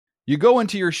You go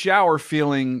into your shower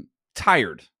feeling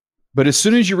tired, but as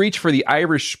soon as you reach for the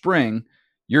Irish Spring,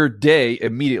 your day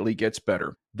immediately gets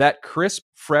better. That crisp,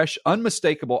 fresh,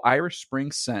 unmistakable Irish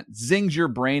Spring scent zings your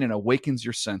brain and awakens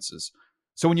your senses.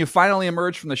 So when you finally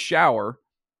emerge from the shower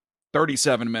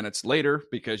 37 minutes later,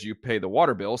 because you pay the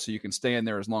water bill so you can stay in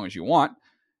there as long as you want,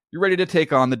 you're ready to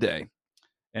take on the day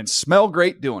and smell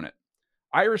great doing it.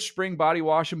 Irish Spring Body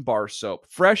Wash and Bar Soap.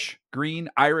 Fresh, green,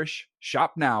 Irish.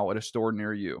 Shop now at a store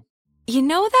near you. You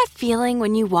know that feeling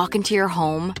when you walk into your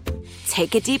home,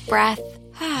 take a deep breath,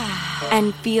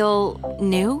 and feel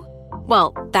new?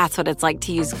 Well, that's what it's like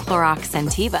to use Clorox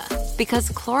Scentiva. Because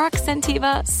Clorox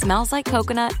Scentiva smells like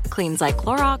coconut, cleans like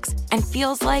Clorox, and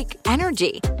feels like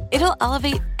energy. It'll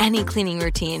elevate any cleaning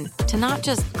routine to not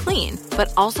just clean,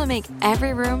 but also make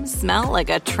every room smell like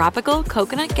a tropical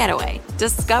coconut getaway.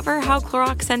 Discover how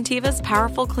Clorox Scentiva's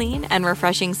powerful clean and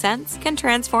refreshing scents can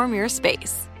transform your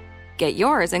space. Get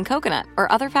yours in coconut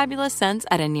or other fabulous scents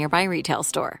at a nearby retail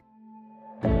store.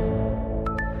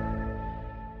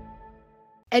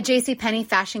 At JCPenney,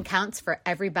 fashion counts for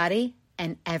everybody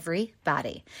and every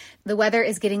body. The weather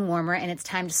is getting warmer and it's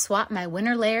time to swap my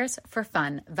winter layers for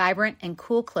fun, vibrant, and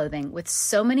cool clothing. With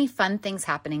so many fun things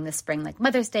happening this spring, like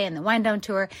Mother's Day and the Wind Down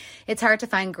Tour, it's hard to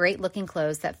find great looking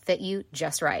clothes that fit you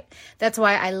just right. That's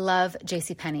why I love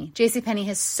JCPenney. JCPenney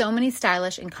has so many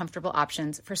stylish and comfortable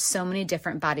options for so many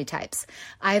different body types.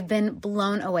 I've been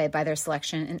blown away by their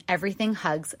selection, and everything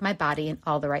hugs my body in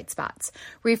all the right spots.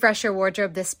 Refresh your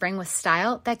wardrobe this spring with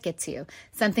style that gets you.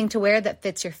 Something to wear that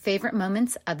fits your favorite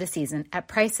moments of the season at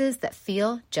prices that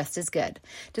feel just as good.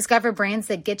 Discover brands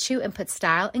that get you and put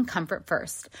style and comfort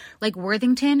first, like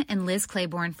Worthington and Liz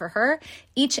Claiborne for her,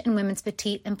 each in women's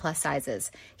petite and plus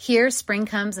sizes. Here, spring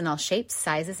comes in all shapes,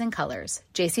 sizes, and colors.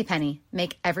 JCPenney,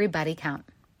 make everybody count.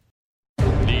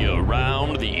 The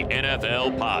Around the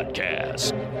NFL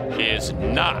podcast is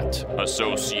not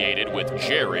associated with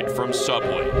Jared from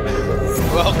Subway.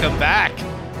 Welcome back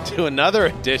to another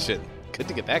edition. Good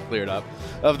to get that cleared up.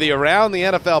 Of the Around the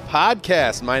NFL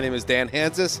podcast. My name is Dan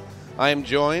Hansis. I am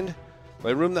joined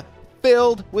by a room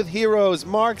filled with heroes.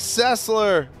 Mark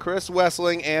Sessler, Chris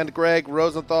Wessling, and Greg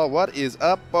Rosenthal. What is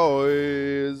up,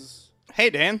 boys? Hey,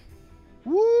 Dan.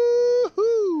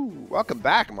 Woohoo! Welcome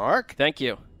back, Mark. Thank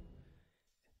you.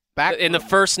 Back in the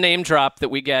first name drop that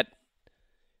we get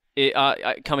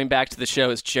coming back to the show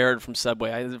is Jared from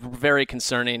Subway. It's a very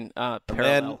concerning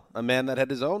parallel. A man that had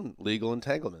his own legal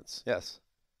entanglements. Yes.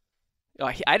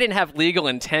 I didn't have legal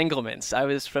entanglements. I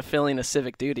was fulfilling a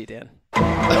civic duty, Dan.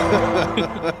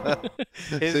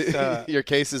 Your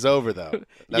case is over, though.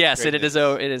 Yes, it is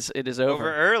over. It is over.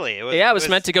 Over early. It was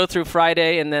meant to go through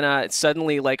Friday, and then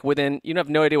suddenly, like within, you have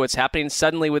no idea what's happening.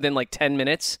 Suddenly, within like 10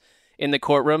 minutes in the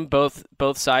courtroom,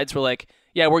 both sides were like,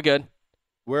 "Yeah, we're good."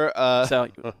 Where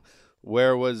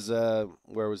was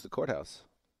the courthouse?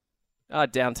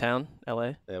 Downtown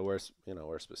LA. Yeah, where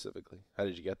specifically? How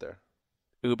did you get there?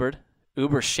 Ubered.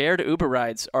 Shared Uber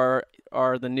rides are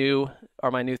my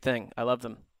new thing. I love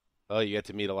them. Oh, you get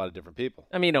to meet a lot of different people.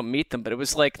 I mean, you don't meet them, but it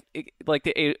was like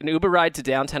an Uber ride to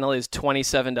downtown LA is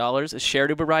 $27. A shared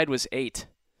Uber ride was $8.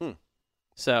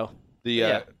 So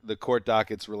the court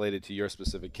dockets related to your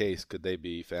specific case, could they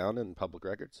be found in public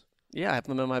records? Yeah, I have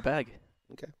them in my bag.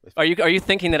 Okay. Are you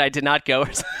thinking that I did not go?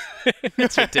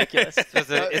 It's ridiculous.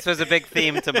 This was a big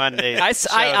theme to Monday.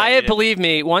 Believe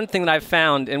me, one thing that I've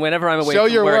found, and whenever I'm away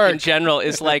from work in general,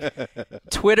 is like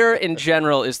Twitter in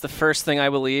general is the first thing I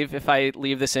will leave if I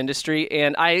leave this industry.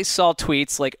 And I saw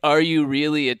tweets like, "Are you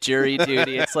really at jury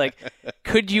duty?" It's like,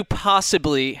 could you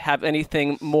possibly have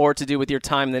anything more to do with your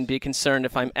time than be concerned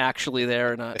if I'm actually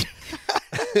there or not?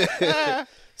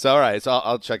 So all right, so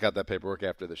I'll check out that paperwork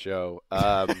after the show.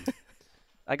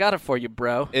 I got it for you,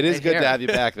 bro. It is good to have you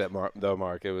back, though,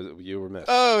 Mark. You were missed.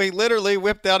 Oh, he literally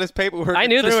whipped out his paperwork. I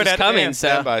knew this was coming.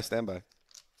 So stand by.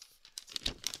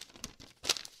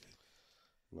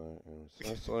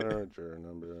 Juror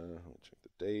number. I'll check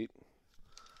the date.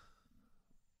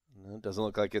 No, it doesn't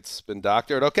look like it's been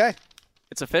doctored. Okay,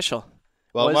 it's official.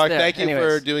 Well, Mark, thank you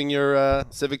for doing your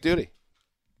civic duty.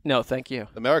 No, thank you.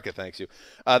 America thanks you.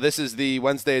 This is the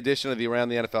Wednesday edition of the Around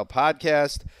the NFL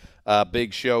podcast.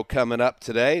 Big show coming up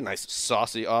today. Nice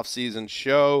saucy off-season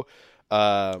show.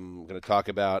 I'm going to talk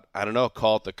about,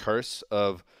 call it the curse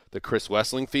of the Chris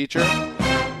Wessling feature.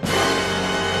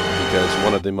 Because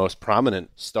one of the most prominent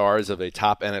stars of a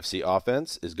top NFC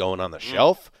offense is going on the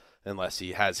shelf unless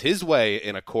he has his way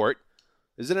in a court.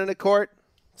 Is it in a court?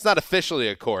 It's not officially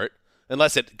a court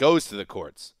unless it goes to the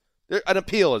courts. An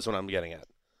appeal is what I'm getting at.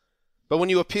 But when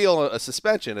you appeal a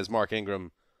suspension, as Mark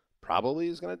Ingram probably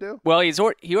is going to do? Well,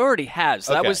 he already has.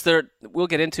 That Okay. was we'll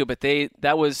get into it, but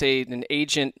that was an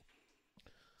agent,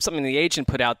 something the agent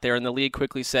put out there, and the league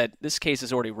quickly said, this case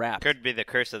is already wrapped. Could be the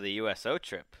curse of the USO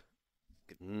trip.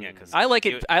 Yeah, 'cause I like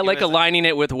it. I like aligning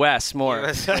it with Wes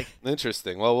more.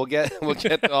 Interesting. Well, we'll get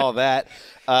to all that,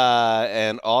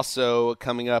 and also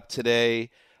coming up today,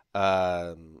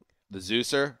 the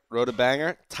Zeuser wrote a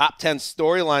banger. Top 10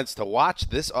 storylines to watch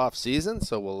this off season.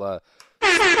 So we'll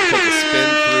take a spin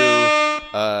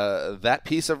through that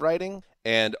piece of writing,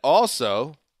 and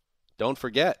also don't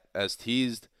forget, as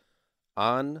teased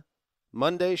on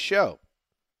Monday's show.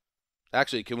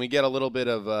 Actually, can we get a little bit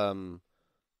of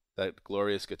that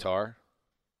glorious guitar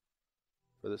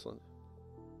for this one?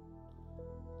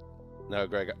 No,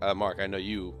 Greg, Mark, I know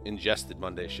you ingested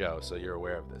Monday's show, so you're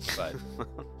aware of this. But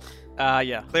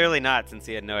yeah. Clearly not, since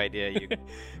he had no idea you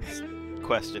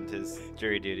questioned his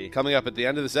jury duty. Coming up at the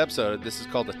end of this episode, this is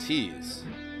called a tease.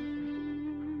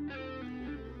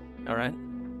 All right.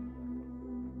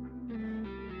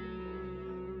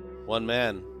 One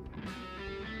man,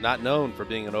 not known for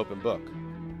being an open book,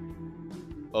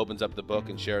 opens up the book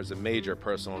and shares a major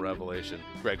personal revelation.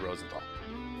 Greg Rosenthal.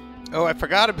 Oh, I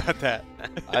forgot about that.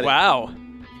 Wow.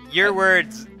 Your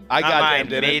words, I got mine,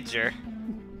 them, major.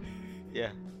 Yeah.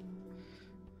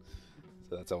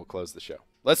 So that's how we'll close the show.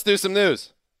 Let's do some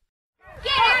news.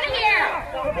 Get out of here!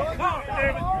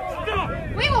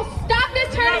 We will stop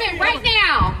this tournament right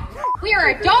now. We are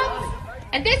adults,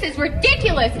 and this is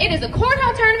ridiculous. It is a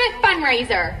cornhole tournament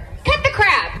fundraiser. Cut the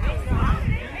crap.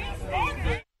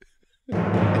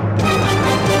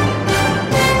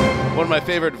 One of my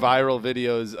favorite viral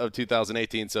videos of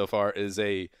 2018 so far is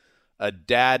a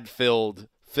dad-filled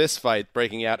fist fight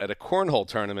breaking out at a cornhole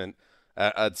tournament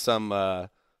at some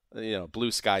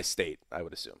blue sky state, I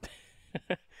would assume.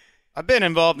 I've been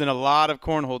involved in a lot of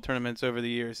cornhole tournaments over the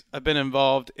years. I've been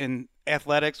involved in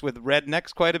athletics with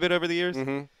rednecks quite a bit over the years.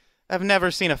 Mm-hmm. I've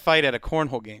never seen a fight at a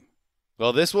cornhole game.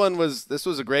 Well, this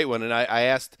was a great one, and I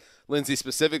asked Lindsay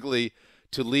specifically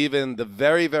to leave in the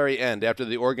very, very end after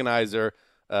the organizer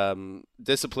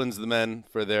disciplines the men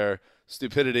for their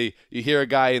stupidity. You hear a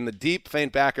guy in the deep,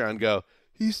 faint background go,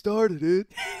 "He started it."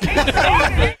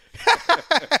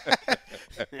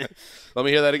 Let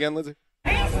me hear that again, Lindsay.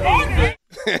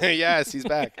 Yes, he's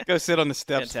back. Go sit on the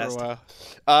steps Fantastic. for a while.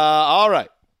 All right.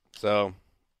 So,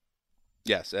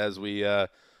 yes, as we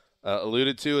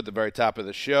alluded to at the very top of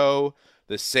the show,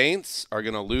 the Saints are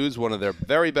going to lose one of their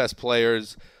very best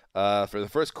players for the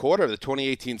first quarter of the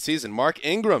 2018 season. Mark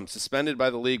Ingram suspended by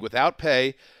the league without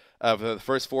pay for the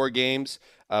first 4 games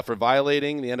for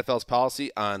violating the NFL's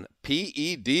policy on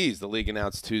PEDs, the league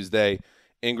announced Tuesday.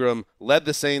 Ingram led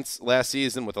the Saints last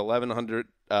season with 1,100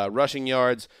 rushing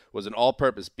yards, was an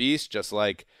all-purpose beast, just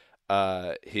like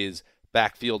his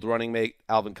backfield running mate,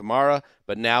 Alvin Kamara.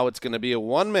 But now it's going to be a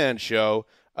one-man show.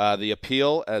 The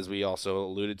appeal, as we also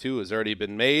alluded to, has already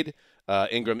been made.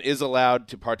 Ingram is allowed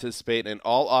to participate in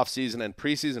all off-season and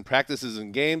preseason practices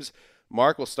and games.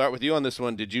 Mark, we'll start with you on this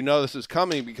one. Did you know this was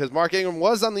coming? Because Mark Ingram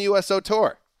was on the USO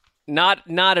tour. Not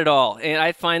at all. And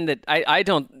I find that I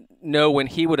don't know when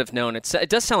he would have known. It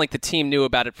does sound like the team knew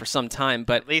about it for some time,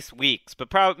 but at least weeks. But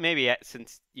probably maybe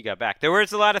since you got back, there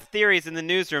was a lot of theories in the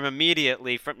newsroom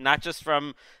immediately, from not just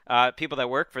from people that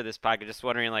work for this podcast, just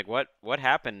wondering like what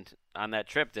happened on that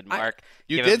trip. Did Mark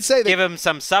give him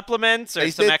some supplements or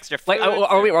some extra fluids?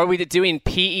 Like, are we doing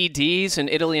PEDs in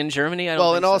Italy and Germany? I don't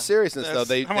Well, think in all so. seriousness,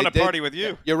 though, I want to party with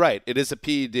you. You're right. It is a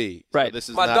PED. Right. So this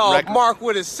is My not dog Mark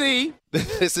with a C.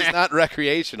 This is not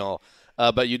recreational.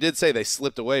 But you did say they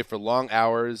slipped away for long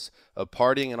hours of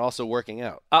partying and also working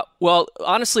out. Well,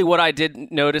 honestly, what I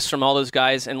did notice from all those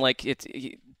guys, and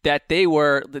that they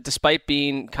were, despite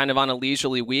being kind of on a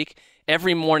leisurely week,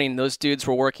 every morning those dudes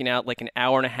were working out like an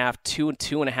hour and a half,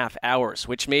 2.5 hours,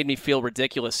 which made me feel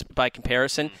ridiculous by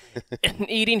comparison, and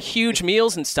eating huge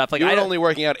meals and stuff. Like you were only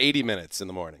working out 80 minutes in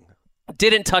the morning.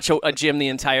 Didn't touch a gym the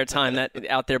entire time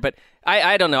out there, but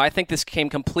I don't know. I think this came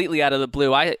completely out of the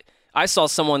blue. I saw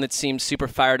someone that seemed super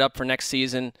fired up for next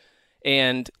season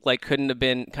and couldn't have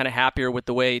been kind of happier with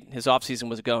the way his offseason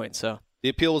was going. So the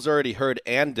appeal was already heard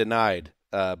and denied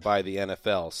by the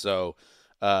NFL. So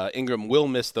Ingram will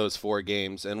miss those 4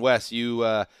 games. And Wes,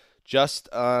 you just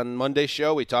on Monday's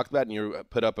show, we talked about it, and you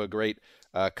put up a great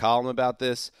column about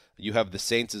this. You have the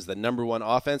Saints as the number 1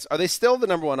 offense. Are they still the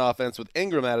number 1 offense with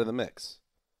Ingram out of the mix?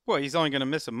 Well, he's only going to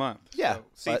miss a month. Yeah.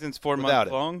 So season's 4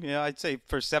 months long. Yeah, I'd say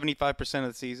for 75% of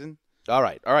the season. All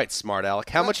right, smart Alec.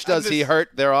 How much does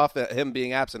him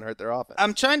being absent hurt their offense?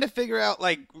 I'm trying to figure out,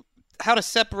 how to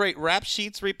separate Rap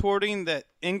Sheets reporting that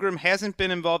Ingram hasn't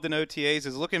been involved in OTAs,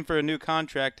 is looking for a new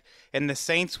contract, and the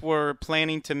Saints were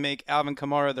planning to make Alvin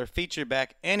Kamara their feature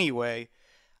back anyway.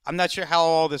 I'm not sure how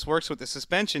all this works with the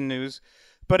suspension news,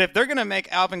 but if they're going to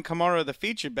make Alvin Kamara the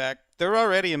feature back, they're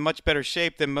already in much better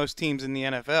shape than most teams in the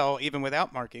NFL, even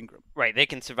without Mark Ingram. Right, they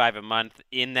can survive a month.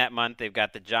 In that month, they've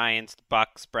got the Giants,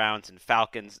 Bucks, Browns, and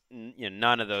Falcons.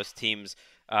 None of those teams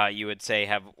you would say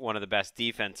have one of the best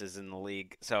defenses in the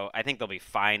league. So I think they'll be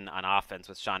fine on offense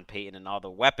with Sean Payton and all the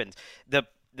weapons.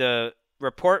 The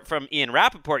report from Ian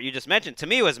Rappaport you just mentioned, to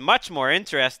me, was much more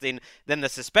interesting than the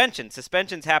suspension.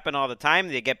 Suspensions happen all the time.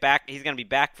 They get back. He's going to be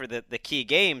back for the key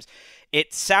games.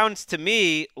 It sounds to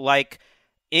me like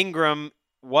Ingram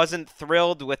wasn't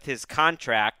thrilled with his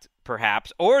contract,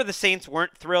 perhaps, or the Saints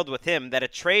weren't thrilled with him, that a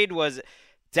trade was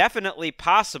definitely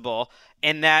possible,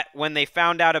 and that when they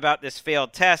found out about this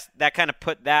failed test, that kind of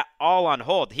put that all on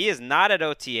hold. He is not at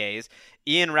OTAs.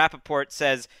 Ian Rappaport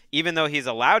says even though he's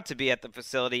allowed to be at the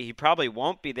facility, he probably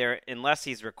won't be there unless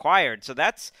he's required. So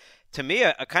that's, to me,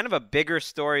 a kind of a bigger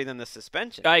story than the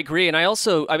suspension. I agree. And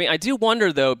I do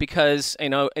wonder, though, because,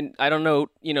 and I don't know,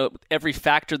 every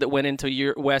factor that went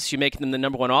into Wes, you making them the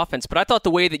number one offense, but I thought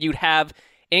the way that you'd have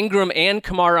Ingram and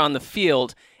Kamara on the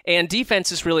field, and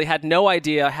defenses really had no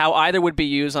idea how either would be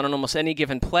used on almost any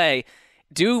given play.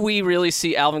 Do we really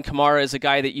see Alvin Kamara as a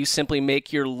guy that you simply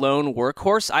make your lone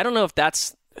workhorse? I don't know if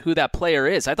that's who that player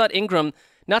is. I thought Ingram,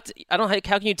 how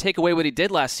can you take away what he did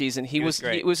last season?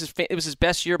 It was his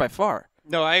best year by far.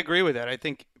 No, I agree with that. I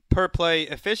think per play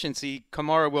efficiency,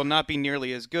 Kamara will not be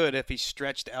nearly as good if he's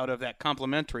stretched out of that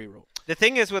complementary role. The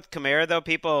thing is with Kamara, though,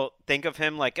 people think of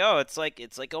him like, oh, it's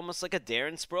like almost like a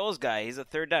Darren Sproles guy. He's a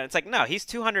third down. It's like, no, he's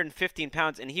 215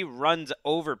 pounds, and he runs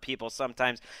over people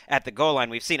sometimes at the goal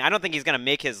line. We've seen. I don't think he's going to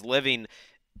make his living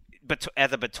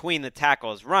as a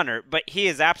between-the-tackles runner, but he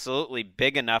is absolutely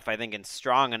big enough, I think, and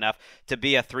strong enough to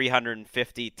be a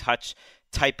 350-touch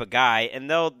type of guy, and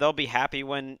they'll be happy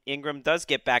when Ingram does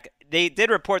get back. They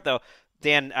did report, though,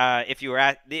 Dan, if you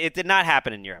were it did not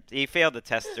happen in Europe. He failed the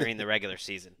test during the regular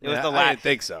season. It was the last. I didn't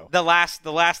think so. The last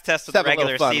test of the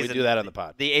regular season. We do that on the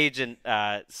pod. The agent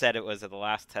said it was at the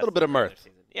last test. A little bit of mirth.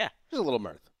 Season. Yeah, just a little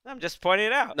mirth. I'm just pointing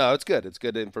it out. No, it's good. It's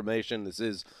good information. This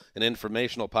is an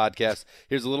informational podcast.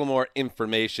 Here's a little more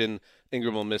information.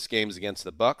 Ingram will miss games against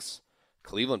the Bucks,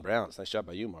 Cleveland Browns. Nice job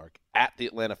by you, Mark. At the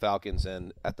Atlanta Falcons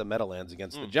and at the Meadowlands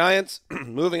against the Giants.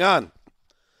 Moving on.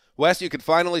 Wes, you could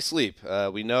finally sleep.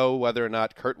 We know whether or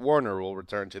not Kurt Warner will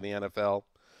return to the NFL.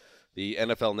 The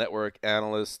NFL Network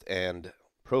analyst and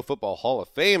Pro Football Hall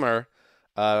of Famer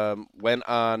went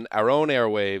on our own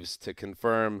airwaves to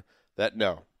confirm that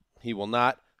no, he will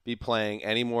not be playing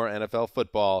any more NFL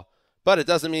football. But it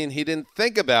doesn't mean he didn't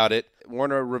think about it.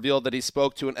 Warner revealed that he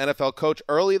spoke to an NFL coach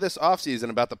early this offseason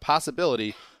about the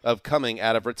possibility of coming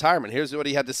out of retirement. Here's what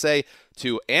he had to say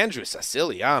to Andrew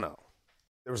Siciliano.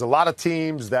 There was a lot of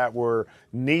teams that were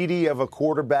needy of a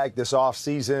quarterback this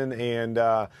offseason and,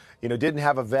 didn't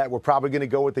have a vet. We're probably going to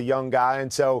go with the young guy.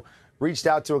 And so reached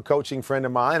out to a coaching friend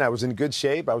of mine. I was in good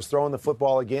shape. I was throwing the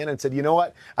football again and said, you know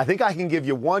what? I think I can give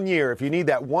you 1 year. If you need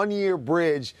that 1 year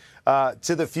bridge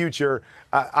to the future,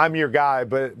 I'm your guy.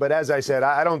 But as I said,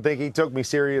 I don't think he took me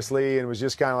seriously and was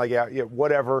just kind of like, yeah,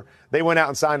 whatever. They went out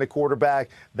and signed a quarterback.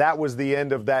 That was the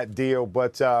end of that deal.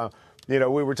 But,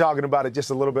 we were talking about it just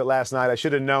a little bit last night. I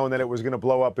should have known that it was going to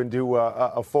blow up into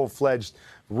a full-fledged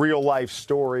real-life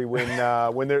story when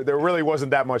there really wasn't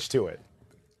that much to it.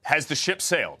 Has the ship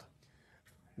sailed?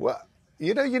 Well,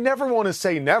 you never want to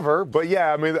say never. But,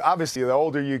 yeah, I mean, obviously, the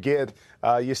older you get,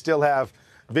 you still have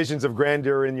visions of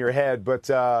grandeur in your head. But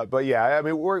yeah, I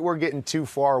mean, we're getting too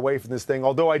far away from this thing,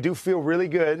 although I do feel really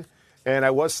good. And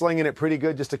I was slinging it pretty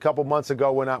good just a couple months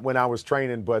ago when I was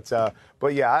training. But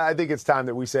yeah, I think it's time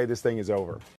that we say this thing is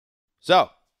over. So,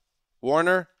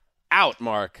 Warner, out,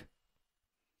 Mark.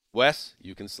 Wes,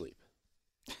 you can sleep.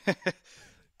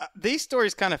 These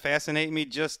stories kind of fascinate me,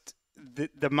 just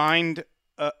the mind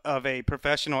of a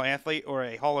professional athlete or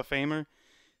a Hall of Famer,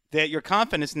 that your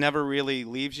confidence never really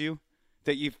leaves you,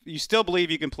 that you still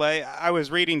believe you can play. I was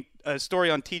reading a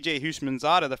story on T.J.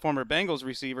 Houshmandzadeh, the former Bengals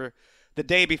receiver, the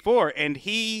day before, and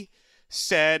he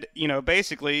said,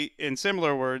 basically in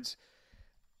similar words,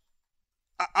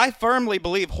 I firmly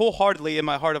believe wholeheartedly in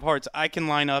my heart of hearts I can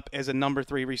line up as a number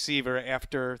 3 receiver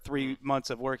after 3 months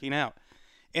of working out.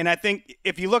 And I think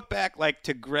if you look back like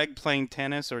to Greg playing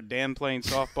tennis or Dan playing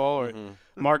softball or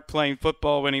Mark playing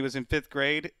football when he was in 5th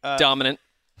grade. Dominant.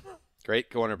 Great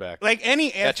cornerback. Like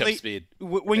any athlete, catch-up speed.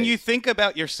 When you think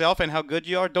about yourself and how good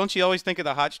you are, don't you always think of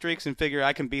the hot streaks and figure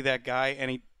I can be that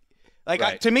guy?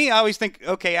 To me, I always think,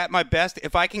 okay, at my best,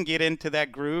 if I can get into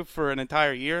that groove for an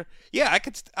entire year, I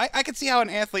could see how an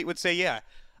athlete would say,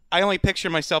 I only picture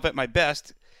myself at my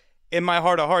best. In my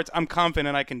heart of hearts, I'm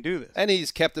confident I can do this. And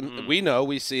he's kept him.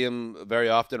 We see him very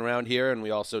often around here, and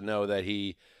we also know that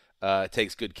he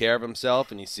takes good care of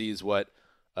himself, and he sees what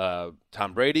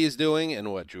Tom Brady is doing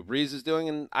and what Drew Brees is doing,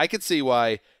 and I could see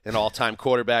why an all-time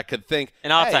quarterback could think.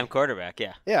 An all-time quarterback,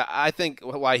 yeah. Yeah, I think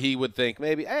why he would think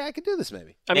maybe, hey, I could do this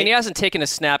maybe. I mean, he hasn't taken a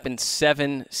snap in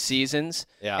 7 seasons,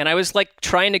 yeah. And I was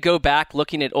trying to go back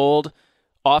looking at old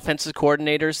offensive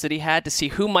coordinators that he had to see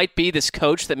who might be this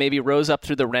coach that maybe rose up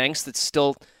through the ranks that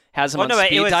still has him on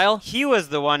speed dial. He was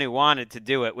the one who wanted to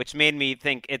do it, which made me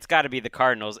think it's got to be the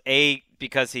Cardinals. A,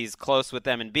 because he's close with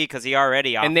them, and B, because he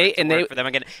already offered to work for them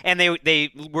again. And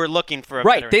they were looking for a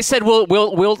right. They said we'll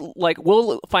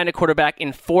find a quarterback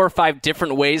in 4 or 5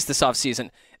 different ways this offseason.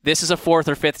 This is a 4th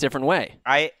or 5th different way.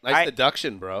 Nice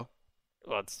deduction, bro.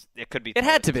 Well, it could be. It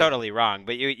had to be totally wrong,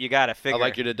 but you got to figure. I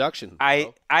like your deduction.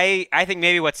 I think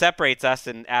maybe what separates us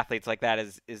and athletes like that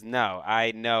is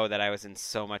I know that I was in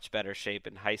so much better shape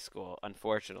in high school,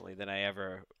 unfortunately, than I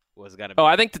ever was gonna be. Oh,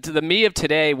 I think the me of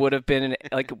today would have been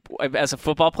as a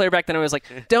football player back then. I was like,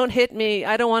 don't hit me,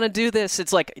 I don't want to do this.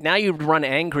 It's like now you'd run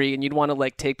angry and you'd want to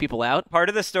take people out. Part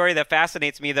of the story that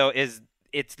fascinates me though is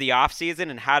it's the off season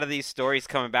and how do these stories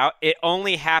come about? It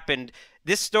only happened.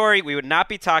 This story, we would not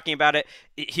be talking about it.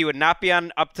 He would not be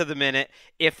on Up to the Minute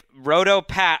if Roto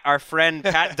Pat, our friend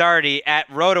Pat Daugherty at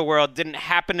Roto World, didn't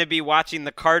happen to be watching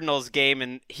the Cardinals game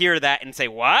and hear that and say,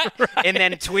 what? Right. And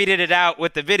then tweeted it out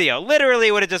with the video.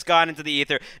 Literally would have just gone into the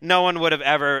ether. No one would have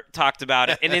ever talked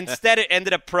about it. And instead it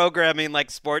ended up programming like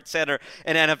SportsCenter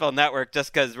and NFL Network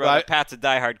just because Roto Pat's a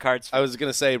diehard Cards fan. I was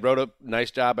going to say, nice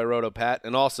job by Roto Pat.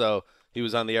 And also, he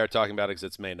was on the air talking about it because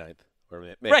it's May 9th.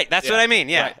 Right, that's what I mean.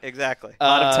 Yeah, right. Exactly. A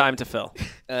lot of time to fill.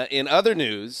 In other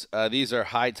news, these are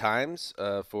high times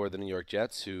for the New York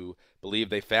Jets, who believe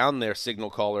they found their signal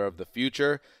caller of the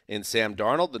future in Sam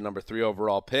Darnold, the number 3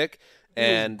 overall pick.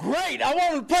 And great! I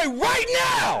want to play right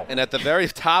now! And at the very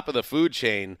top of the food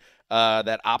chain,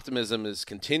 that optimism is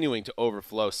continuing to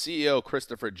overflow. CEO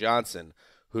Christopher Johnson,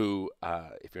 who,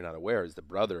 if you're not aware, is the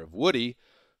brother of Woody,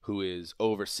 who is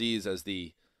overseas as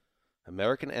the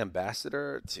American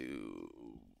ambassador to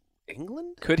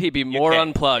England? Could he be more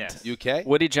unplugged? Yes. UK?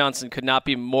 Woody Johnson could not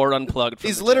be more unplugged.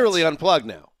 He's literally unplugged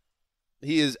now.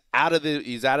 He is out of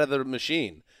the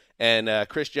machine. And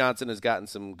Chris Johnson has gotten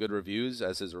some good reviews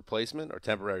as his replacement or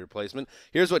temporary replacement.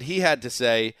 Here's what he had to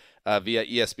say via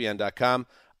ESPN.com.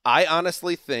 I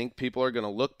honestly think people are going to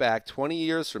look back 20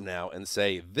 years from now and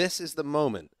say, this is the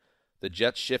moment the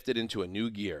Jets shifted into a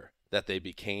new gear, that they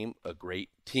became a great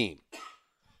team.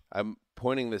 I'm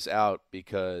pointing this out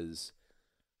because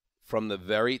from the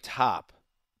very top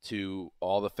to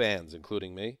all the fans,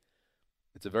 including me,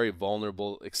 it's a very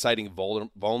vulnerable, exciting,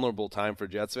 vulnerable time for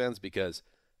Jets fans because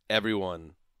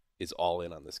everyone is all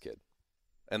in on this kid.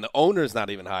 And the owner's not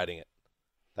even hiding it.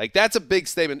 That's a big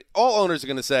statement. All owners are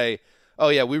going to say, oh,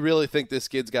 yeah, we really think this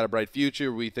kid's got a bright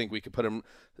future. We think we could put him,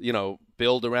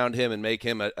 build around him and make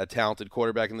him a talented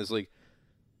quarterback in this league.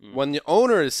 When the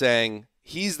owner is saying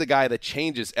he's the guy that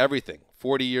changes everything,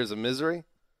 40 years of misery,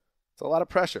 it's a lot of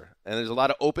pressure. And there's a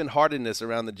lot of open-heartedness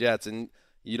around the Jets, and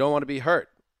you don't want to be hurt.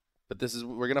 But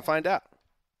we're going to find out.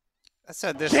 I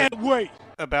said this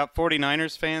about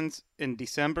 49ers fans in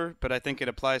December, but I think it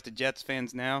applies to Jets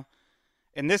fans now.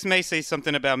 And this may say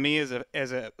something about me as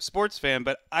a sports fan,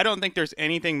 but I don't think there's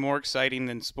anything more exciting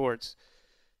than sports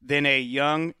than a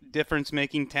young,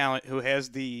 difference-making talent who has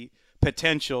the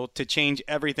potential to change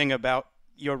everything about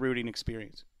your rooting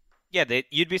experience. Yeah,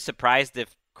 you'd be surprised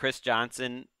if Chris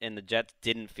Johnson and the Jets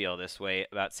didn't feel this way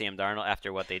about Sam Darnold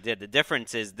after what they did. The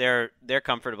difference is they're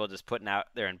comfortable just putting out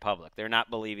there in public. They're not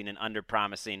believing in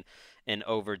under-promising and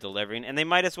over-delivering, and they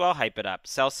might as well hype it up.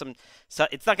 It's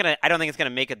not gonna. I don't think it's gonna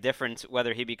make a difference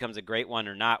whether he becomes a great one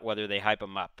or not. Whether they hype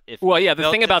him up. The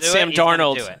thing about Sam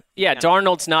Darnold,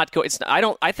 Darnold's not.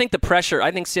 I think the pressure.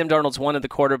 I think Sam Darnold's one of the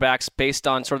quarterbacks based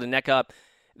on sort of the neck up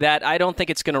that I don't think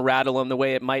it's going to rattle him the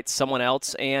way it might someone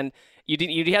else. And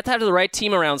you have to have the right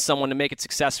team around someone to make it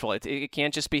successful. It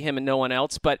can't just be him and no one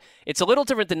else. But it's a little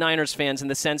different than Niners fans in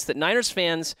the sense that Niners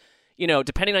fans,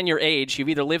 depending on your age, you've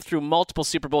either lived through multiple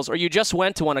Super Bowls or you just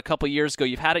went to one a couple years ago.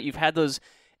 You've had those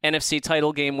NFC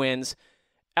title game wins.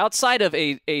 Outside of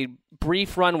a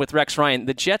brief run with Rex Ryan,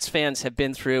 the Jets fans have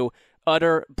been through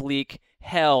utter bleak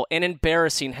hell and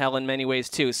embarrassing hell in many ways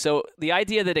too. So the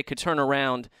idea that it could turn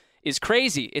around is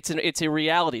crazy. It's a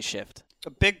reality shift. A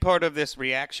big part of this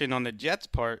reaction on the Jets'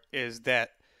 part is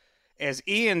that, as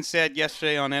Ian said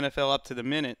yesterday on NFL Up to the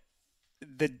Minute,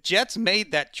 the Jets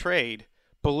made that trade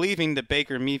believing that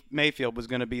Baker Mayfield was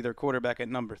going to be their quarterback at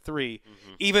number 3,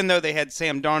 even though they had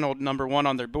Sam Darnold number 1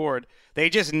 on their board. They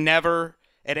just never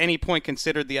at any point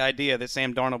considered the idea that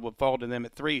Sam Darnold would fall to them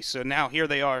at 3. So now here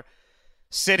they are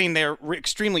sitting there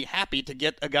extremely happy to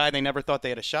get a guy they never thought they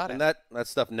had a shot at. And that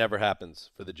stuff never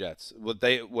happens for the Jets.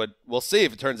 We'll see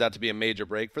if it turns out to be a major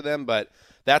break for them, but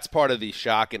that's part of the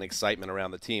shock and excitement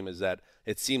around the team is that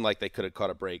it seemed like they could have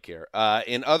caught a break here.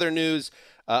 In other news,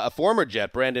 a former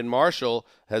Jet, Brandon Marshall,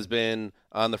 has been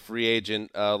on the free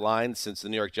agent line since the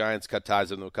New York Giants cut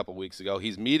ties with him a couple weeks ago.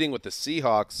 He's meeting with the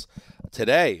Seahawks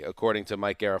today, according to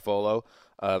Mike Garafolo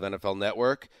of NFL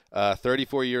Network.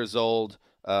 34 years old,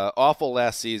 awful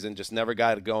last season, just never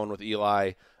got it going with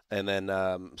Eli, and then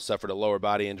suffered a lower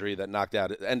body injury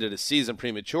that ended his season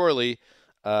prematurely.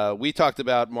 We talked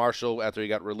about Marshall after he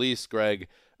got released, Greg,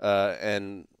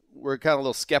 and we're kind of a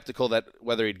little skeptical that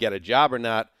whether he'd get a job or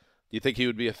not. Do you think he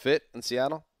would be a fit in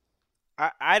Seattle?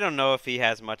 I don't know if he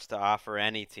has much to offer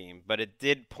any team, but it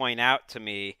did point out to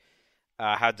me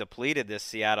how depleted this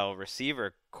Seattle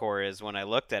receiver core is when I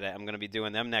looked at it. I'm going to be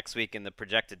doing them next week in the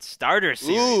projected starters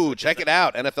series. Ooh, check it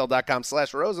out.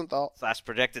 NFL.com/Rosenthal.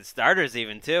 /projected starters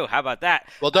even, too. How about that?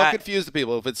 Well, don't confuse the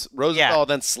people. If it's Rosenthal,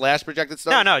 then /projected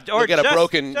starters, no, or you'll get a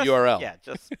broken URL. Yeah,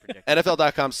 just projected.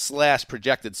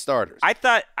 NFL.com/projected starters. I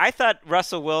thought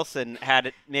Russell Wilson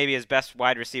had maybe his best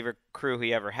wide receiver crew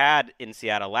he ever had in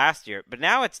Seattle last year, but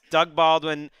now it's Doug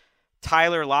Baldwin,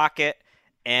 Tyler Lockett,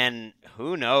 and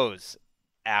who knows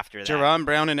after that. Jerron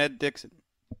Brown and Ed Dixon.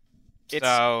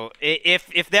 So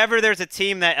if ever there's a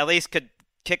team that at least could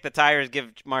kick the tires, give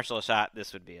Marshall a shot,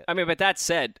 this would be it. I mean, but that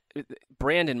said,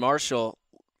 Brandon Marshall,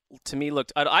 to me,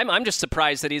 looked. I'm just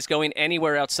surprised that he's going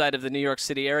anywhere outside of the New York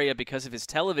City area because of his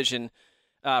television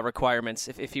requirements.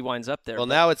 If he winds up there. Well,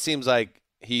 now it seems like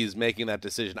he's making that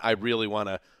decision. I really want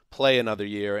to play another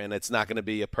year, and it's not going to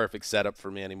be a perfect setup for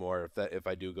me anymore if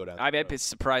I do go down. I'd be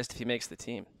surprised if he makes the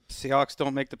team. Seahawks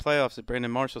don't make the playoffs if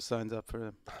Brandon Marshall signs up for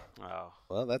them. Oh,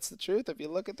 well, that's the truth if you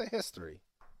look at the history.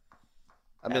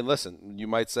 I mean, listen, you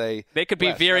might say they could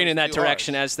be veering in that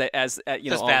direction as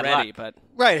already, but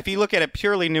right. If you look at it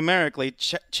purely numerically,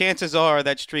 chances are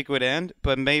that streak would end.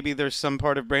 But maybe there's some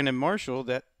part of Brandon Marshall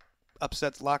that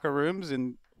upsets locker rooms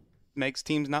and makes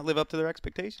teams not live up to their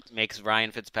expectations. Makes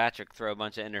Ryan Fitzpatrick throw a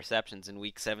bunch of interceptions in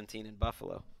Week 17 in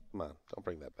Buffalo. Come on, don't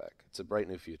bring that back. It's a bright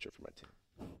new future for my team.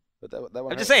 But that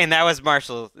one I'm just saying that was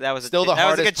Marshall. That was still the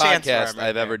hardest podcast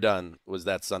I've ever done. Was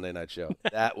that Sunday night show?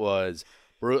 That was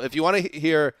brutal. If you want to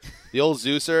hear the old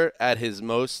Zeuser at his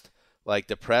most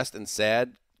depressed and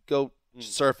sad, go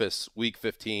surface Week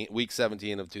 17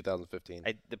 of 2015.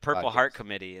 The Purple Heart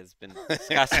Committee has been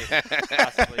discussing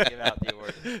possibly give out the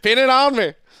award. Pin it on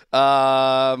me.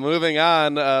 Moving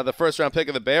on, the first-round pick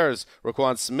of the Bears,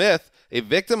 Roquan Smith, a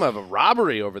victim of a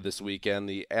robbery over this weekend.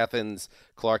 The Athens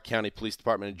Clark County Police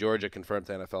Department in Georgia confirmed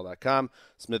to NFL.com.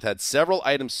 Smith had several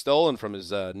items stolen from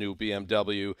his new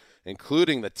BMW,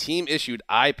 including the team-issued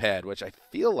iPad, which I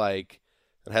feel like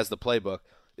it has the playbook,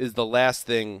 is the last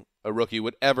thing a rookie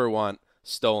would ever want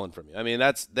stolen from you. I mean,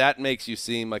 that makes you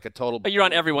seem like a total. But you're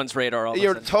on everyone's radar.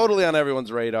 You're totally on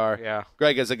everyone's radar. Yeah.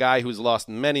 Greg, as a guy who's lost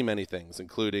many, many things,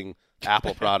 including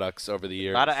Apple products over the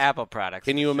years. A lot of Apple products.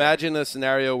 Can you imagine a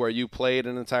scenario where you played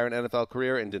an entire NFL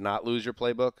career and did not lose your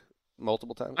playbook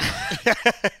multiple times?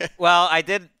 Well, I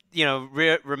did.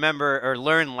 Remember or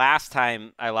learn last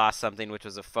time I lost something, which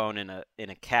was a phone in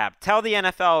a cab. Tell the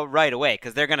NFL right away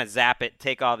because they're gonna zap it,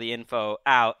 take all the info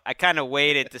out. I kind of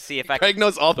waited to see if Craig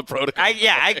knows all the protocols.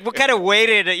 I kind of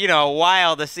waited, a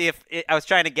while to see if I was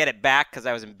trying to get it back because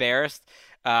I was embarrassed.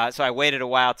 So I waited a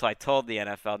while till I told the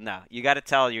NFL, no, you got to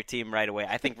tell your team right away.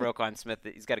 I think Roquan Smith,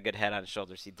 he's got a good head on his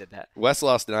shoulders. He did that. Wes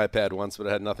lost an iPad once, but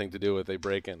it had nothing to do with a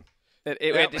break-in.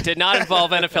 It did not involve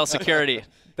NFL security.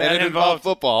 It involved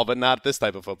football, but not this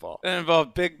type of football. It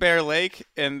involved Big Bear Lake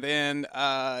and then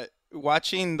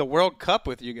watching the World Cup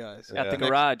with you guys. At the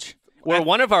garage. Where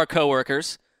one of our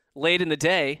coworkers, late in the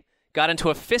day, got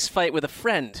into a fist fight with a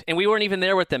friend. And we weren't even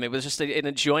there with them. It was just an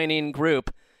adjoining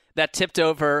group that tipped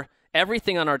over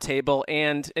everything on our table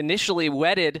and initially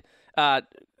wetted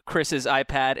Chris's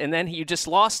iPad, and then you just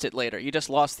lost it later. You just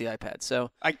lost the iPad.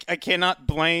 So I cannot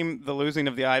blame the losing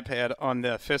of the iPad on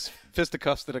the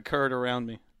fisticuffs that occurred around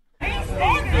me.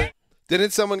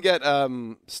 Didn't someone get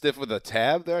stiff with a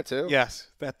tab there too? Yes,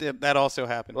 that also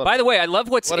happened. By the way, I love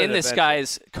what's in this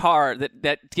guy's car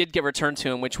that did get returned to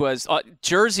him, which was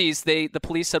jerseys. The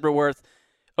police said were worth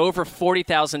over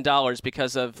 $40,000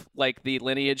 because of the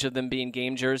lineage of them being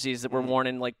game jerseys that were worn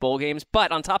in bowl games.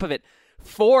 But on top of it,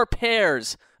 4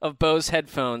 pairs of Bose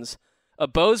headphones a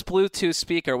Bose Bluetooth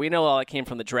speaker. We know all that came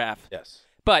from the draft. Yes.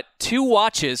 But 2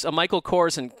 watches, a Michael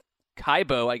Kors and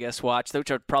Kaibo, I guess, watch,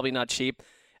 which are probably not cheap,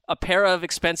 a pair of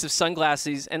expensive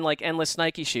sunglasses, and like endless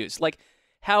Nike shoes. Like,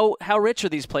 how rich are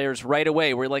these players right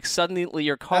away? Where like suddenly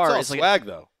your car that's all is like swag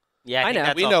though. Yeah, I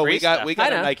know. We know we got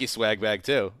a Nike swag bag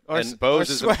too, and Bose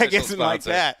is swag isn't like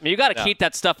that. I mean, you got to keep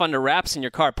that stuff under wraps in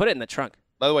your car. Put it in the trunk.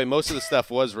 By the way, most of the stuff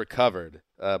was recovered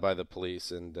by the police,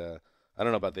 and I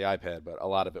don't know about the iPad, but a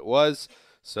lot of it was.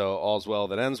 So all's well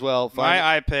that ends well.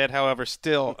 My iPad, however,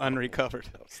 still unrecovered.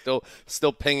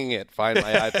 Still pinging it. Find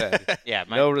my iPad. Yeah,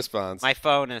 no response. My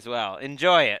phone as well.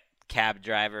 Enjoy it, cab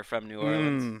driver from New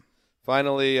Orleans.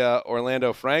 Finally,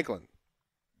 Orlando Franklin,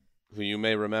 who you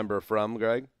may remember from,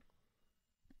 Greg,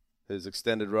 his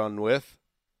extended run with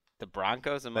the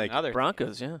Broncos, among others.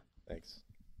 Broncos, yeah. Thanks.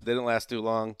 Didn't last too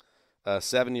long.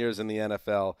 7 years in the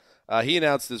NFL. He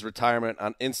announced his retirement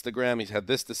on Instagram. He's had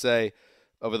this to say: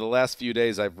 over the last few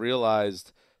days, I've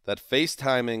realized that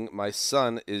FaceTiming my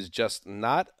son is just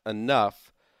not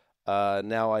enough.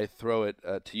 Now I throw it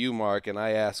to you, Mark, and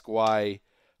I ask why,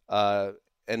 and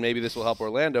maybe this will help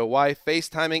Orlando, why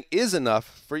FaceTiming is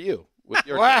enough for you. With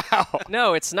your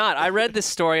No, it's not. I read this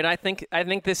story, and I think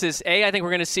this is, I think we're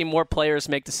going to see more players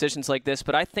make decisions like this,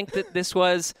 but I think that this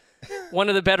was one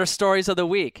of the better stories of the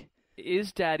week.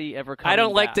 Is Daddy ever coming I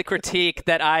don't like back? the critique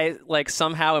that I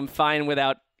somehow am fine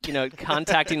without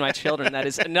contacting my children. That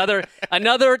is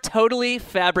another totally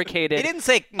fabricated. He didn't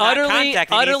say not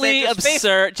contacting. Utterly he said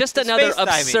absurd. Just another FaceTiming.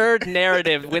 absurd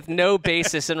narrative with no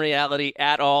basis in reality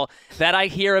at all that I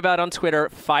hear about on Twitter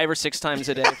 5 or 6 times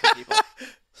a day from people.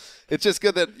 It's just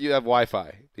good that you have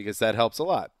Wi-Fi because that helps a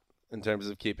lot in terms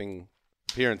of keeping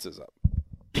appearances up.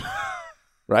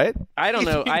 Right? I don't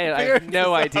know. I have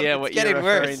no idea what you're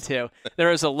referring to.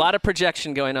 There is a lot of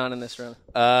projection going on in this room.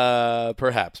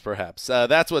 Perhaps.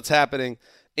 That's what's happening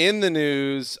in the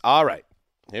news. All right.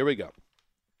 Here we go.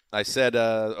 I said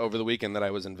over the weekend that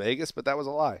I was in Vegas, but that was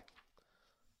a lie.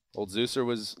 Old Zeuser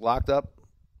was locked up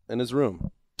in his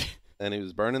room, and he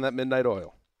was burning that midnight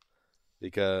oil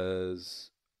because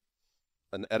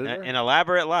an editor... An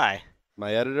elaborate lie.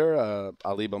 My editor,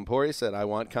 Ali Bumpori, said, I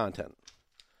want content.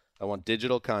 I want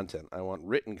digital content. I want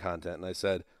written content. And I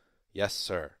said, yes,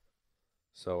 sir.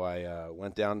 So I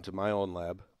went down to my own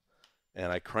lab,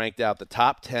 and I cranked out the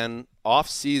top 10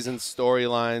 off-season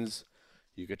storylines.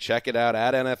 You could check it out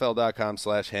at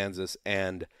NFL.com/Hansis.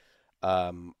 And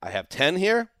I have 10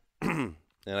 here, and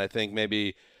I think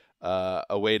maybe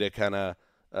a way to kind of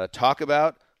talk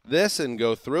about this and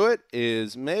go through it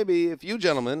is maybe if you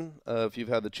gentlemen, if you've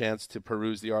had the chance to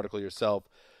peruse the article yourself,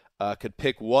 could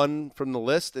pick one from the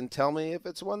list and tell me if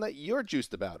it's one that you're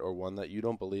juiced about or one that you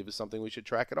don't believe is something we should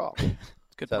track at all.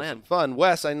 Good plan. plan. Have some fun.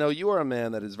 Wes, I know you are a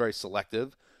man that is very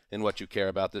selective in what you care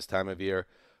about this time of year.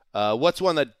 What's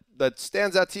one that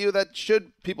stands out to you that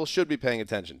people should be paying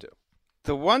attention to?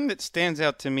 The one that stands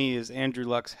out to me is Andrew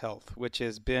Luck's health, which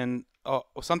has been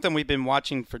something we've been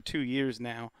watching for 2 years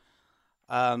now.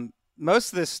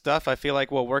 Most of this stuff I feel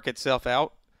like will work itself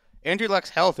out. Andrew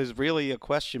Luck's health is really a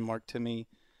question mark to me.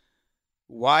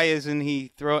 Why isn't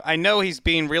he I know he's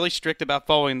being really strict about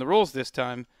following the rules this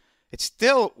time. It's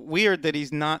still weird that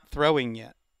he's not throwing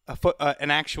yet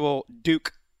an actual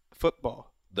Duke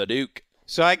football. The Duke.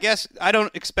 So I guess I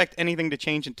don't expect anything to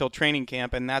change until training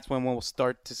camp, and that's when we'll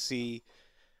start to see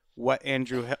what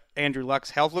Andrew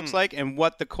Luck's health looks like and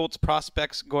what the Colts'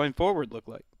 prospects going forward look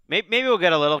like. Maybe we'll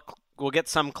get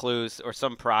some clues or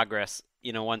some progress,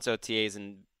 once OTAs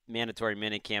and mandatory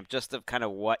minicamp, just of kind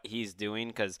of what he's doing,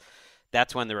 because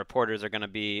that's when the reporters are going to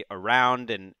be around,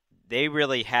 and they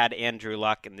really had Andrew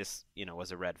Luck, and this,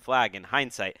 was a red flag in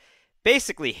hindsight,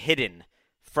 basically hidden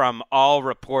from all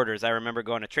reporters. I remember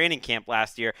going to training camp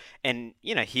last year, and,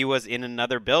 he was in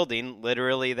another building,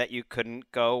 literally, that you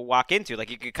couldn't go walk into. Like,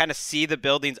 you could kind of see the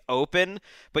buildings open,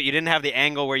 but you didn't have the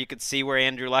angle where you could see where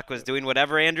Andrew Luck was doing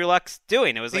whatever Andrew Luck's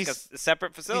doing. It was like a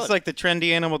separate facility. He's like the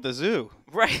trendy animal at the zoo.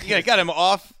 Right. You got him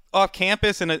off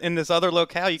campus in this other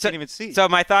locale you can't even see. So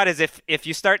my thought is if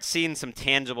you start seeing some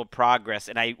tangible progress,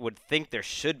 and I would think there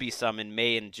should be some in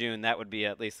May and June, that would be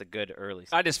at least a good early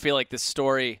start. I just feel like this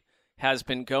story has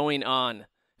been going on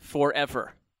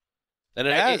forever. And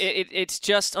it has. It's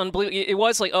just unbelievable. It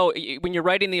was like, when you're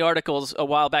writing the articles a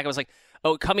while back, I was like,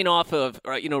 coming off of,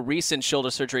 recent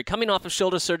shoulder surgery, coming off of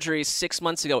shoulder surgery 6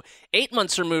 months ago, 8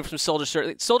 months removed from shoulder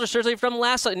surgery from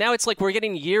last. Now it's like we're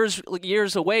getting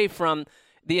years away from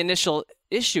the initial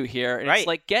issue here. And It's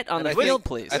like, get on the field,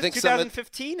 please. I think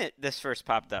 2015 this first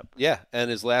popped up. Yeah,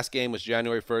 and his last game was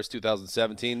January 1st,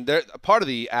 2017. They're part of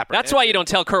the apprehension. That's why you don't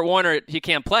tell Kurt Warner he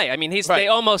can't play. I mean, Right. They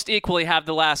almost equally have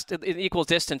equal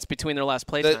distance between their last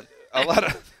play time.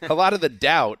 a lot of the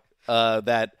doubt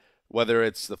that whether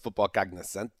it's the football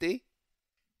cognoscenti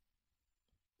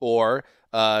or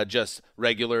just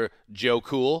regular Joe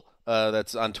Cool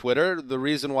that's on Twitter, the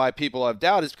reason why people have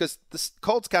doubt is because the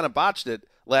Colts kind of botched it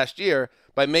last year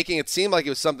by making it seem like it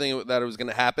was something that was going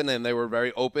to happen, and they were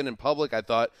very open and public, I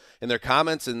thought, in their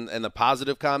comments and the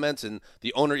positive comments, and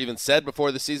the owner even said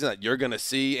before the season that you're going to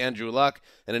see Andrew Luck,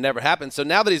 and it never happened. So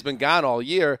now that he's been gone all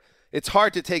year, it's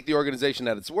hard to take the organization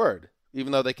at its word,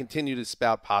 even though they continue to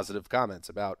spout positive comments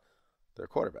about their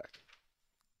quarterback.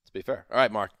 Let's be fair. All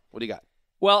right, Mark, what do you got?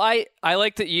 Well, I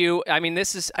like that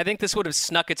I think this would have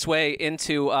snuck its way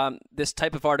into this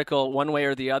type of article one way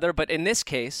or the other, but in this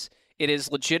case, it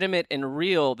is legitimate and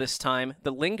real this time,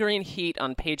 the lingering heat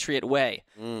on Patriot Way.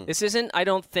 This isn't, I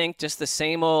don't think, just the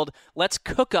same old, let's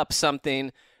cook up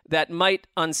something that might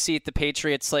unseat the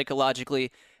Patriots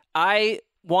psychologically. I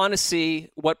want to see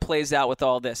what plays out with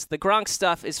all this. The Gronk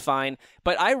stuff is fine,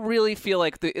 but I really feel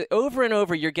like over and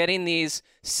over you're getting these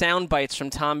sound bites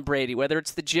from Tom Brady, whether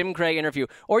it's the Jim Gray interview,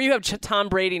 or you have Tom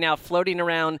Brady now floating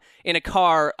around in a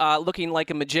car looking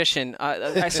like a magician.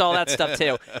 I saw that stuff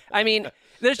too. I mean,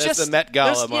 That's the Met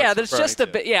Gala. There's just a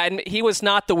bit. Yeah, and he was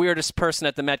not the weirdest person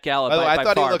at the Met Gala. I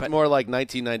thought far, he looked more like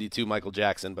 1992 Michael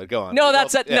Jackson. But go on. No,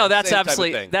 that's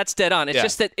absolutely that's dead on. It's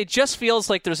just that it just feels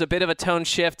like there's a bit of a tone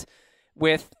shift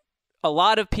with a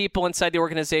lot of people inside the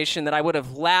organization that I would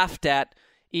have laughed at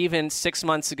even 6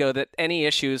 months ago that any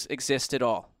issues exist at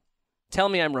all. Tell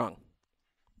me I'm wrong.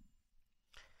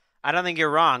 I don't think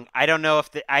you're wrong. I don't know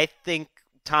I think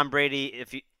Tom Brady,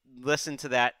 if you listen to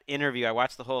that interview, I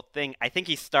watched the whole thing, I think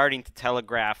he's starting to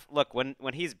telegraph, look, when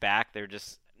he's back,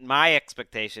 my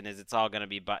expectation is it's all going to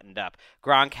be buttoned up.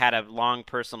 Gronk had a long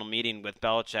personal meeting with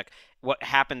Belichick. What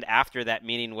happened after that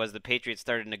meeting was the Patriots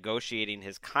started negotiating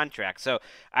his contract. So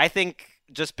I think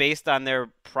just based on their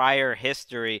prior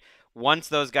history, once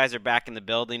those guys are back in the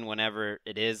building, whenever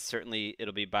it is, certainly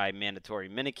it'll be by mandatory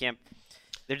minicamp,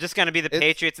 they're just going to be the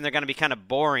Patriots, and they're going to be kind of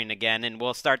boring again, and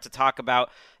we'll start to talk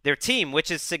about their team,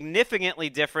 which is significantly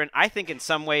different. I think in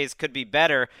some ways could be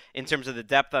better in terms of the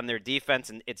depth on their defense,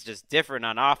 and it's just different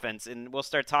on offense, and we'll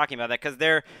start talking about that because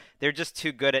they're just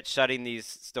too good at shutting these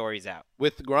stories out.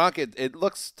 With Gronk, it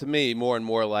looks to me more and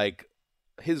more like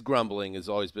his grumbling has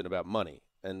always been about money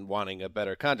and wanting a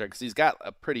better contract because he's got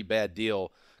a pretty bad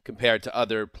deal compared to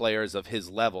other players of his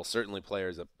level, certainly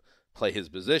players that play his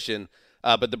position.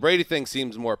 But the Brady thing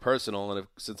seems more personal, and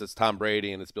since it's Tom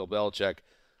Brady and it's Bill Belichick,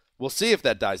 we'll see if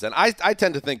that dies down. I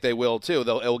tend to think they will too.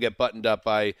 It'll get buttoned up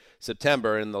by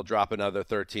September, and they'll drop another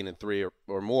 13-3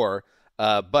 or more.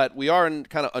 But we are in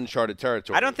kind of uncharted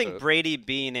territory. I don't think Brady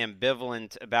being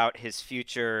ambivalent about his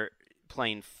future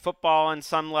playing football on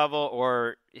some level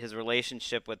or his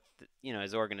relationship with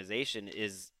his organization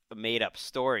is a made-up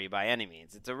story by any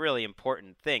means. It's a really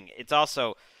important thing. It's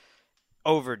also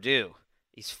overdue.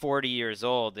 He's 40 years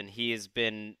old, and he has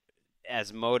been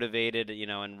as motivated,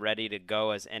 and ready to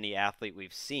go as any athlete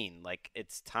we've seen. Like,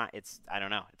 it's time. I don't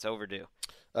know. It's overdue.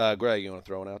 Greg, you want to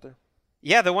throw one out there?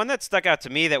 Yeah, the one that stuck out to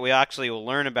me that we actually will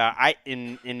learn about,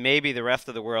 in maybe the rest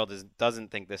of the world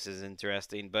doesn't think this is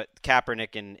interesting, but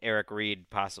Kaepernick and Eric Reid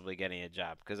possibly getting a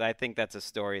job, because I think that's a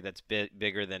story that's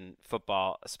bigger than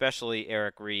football, especially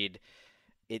Eric Reid.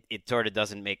 It sort of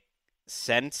doesn't make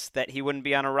sense that he wouldn't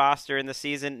be on a roster in the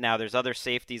season. Now there's other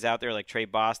safeties out there like Trey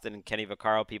Boston and Kenny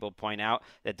Vaccaro, people point out,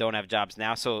 that don't have jobs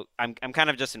now. So I'm kind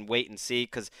of just in wait and see,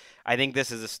 because I think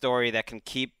this is a story that can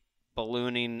keep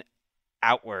ballooning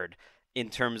outward in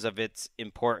terms of its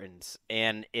importance.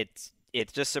 And it's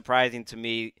just surprising to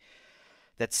me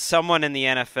that someone in the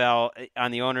NFL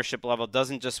on the ownership level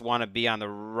doesn't just want to be on the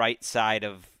right side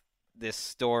of this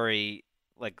story,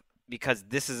 because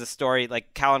this is a story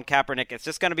like Colin Kaepernick. It's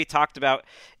just going to be talked about.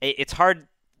 It's hard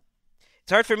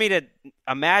for me to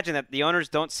imagine that the owners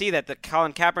don't see that the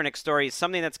Colin Kaepernick story is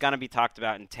something that's going to be talked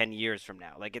about in 10 years from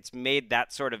now. Like, it's made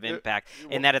that sort of impact,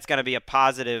 and that it's going to be a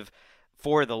positive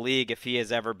for the league if he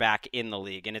is ever back in the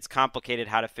league. And it's complicated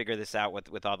how to figure this out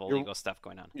with all the legal stuff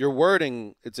going on. Your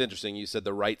wording, it's interesting. You said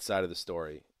the right side of the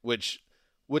story, which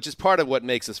is part of what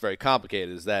makes this very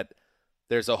complicated, is that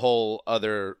there's a whole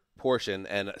other portion,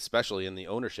 and especially in the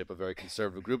ownership, a very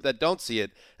conservative group that don't see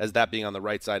it as that being on the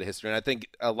right side of history. And I think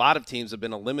a lot of teams have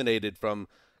been eliminated from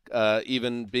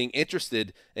even being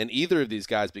interested in either of these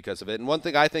guys because of it. And one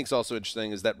thing I think is also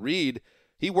interesting is that Reid,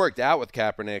 he worked out with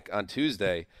Kaepernick on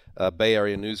Tuesday. Bay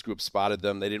Area News Group spotted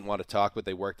them. They didn't want to talk, but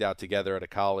they worked out together at a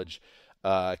college,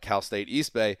 Cal State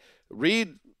East Bay.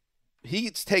 Reid,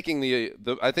 he's taking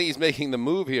I think he's making the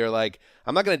move here. Like,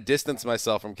 I'm not going to distance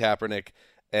myself from Kaepernick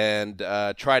and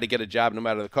try to get a job no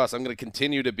matter the cost. I'm going to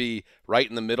continue to be right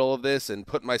in the middle of this and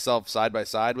put myself side by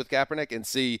side with Kaepernick and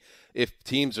see if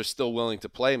teams are still willing to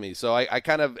play me. So I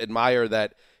kind of admire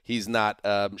that he's not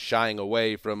shying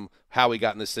away from how he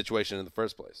got in this situation in the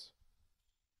first place.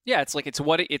 Yeah, it's like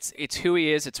it's who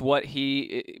he is. It's what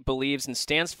he believes and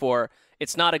stands for.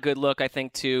 It's not a good look, I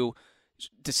think, to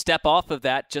step off of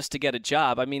that just to get a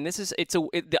job. I mean,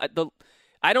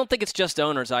 I don't think it's just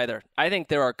owners either. I think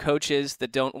there are coaches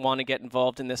that don't want to get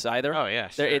involved in this either. Oh yeah,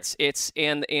 sure. It's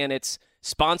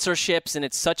sponsorships, and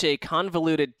it's such a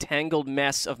convoluted, tangled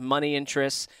mess of money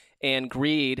interests and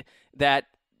greed that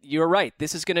you're right.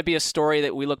 This is going to be a story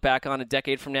that we look back on a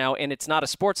decade from now, and it's not a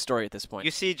sports story at this point.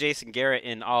 You see Jason Garrett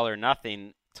in All or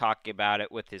Nothing talk about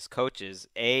it with his coaches.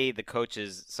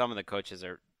 Some of the coaches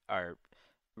are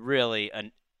really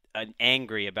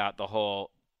angry about the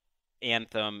whole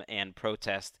anthem and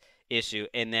protest issue.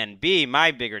 And then B,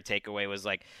 my bigger takeaway was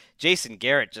like Jason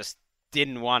Garrett just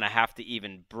didn't want to have to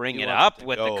even bring it up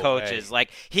with the coaches.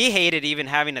 Like he hated even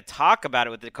having to talk about it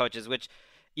with the coaches, which,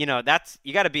 you know, that's,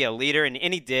 you got to be a leader. And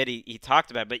he did, he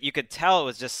talked about it, but you could tell it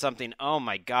was just something, oh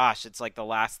my gosh, it's like the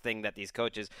last thing that these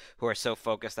coaches who are so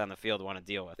focused on the field want to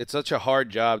deal with. It's such a hard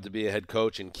job to be a head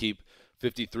coach and keep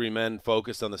 53 men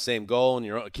focused on the same goal,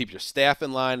 and keep your staff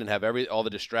in line and have all the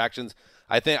distractions.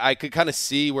 I think I could kind of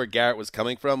see where Garrett was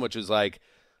coming from, which was like,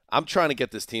 I'm trying to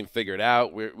get this team figured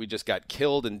out. We just got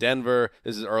killed in Denver.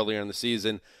 This is earlier in the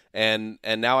season, and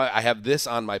now I have this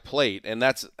on my plate, and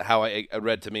that's how I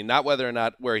read to me. Not whether or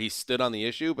not where he stood on the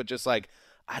issue, but just like,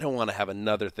 I don't want to have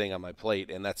another thing on my plate,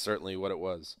 and that's certainly what it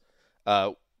was.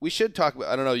 We should talk about,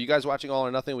 I don't know, you guys watching All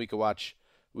or Nothing? We could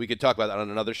talk about that on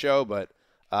another show, but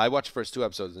I watched the first 2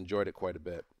 episodes, enjoyed it quite a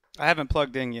bit. I haven't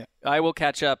plugged in yet. I will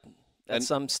catch up at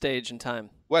some stage in time.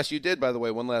 Wes, you did, by the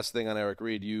way, one last thing on Eric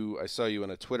Reid. I saw you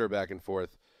in a Twitter back and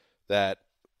forth that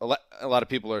a lot of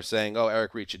people are saying, oh,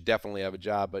 Eric Reid should definitely have a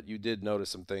job, but you did notice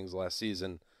some things last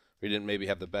season where he didn't maybe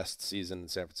have the best season in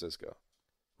San Francisco.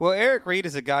 Well, Eric Reid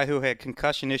is a guy who had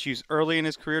concussion issues early in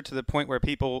his career to the point where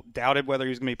people doubted whether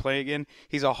he was going to be playing again.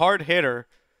 He's a hard hitter,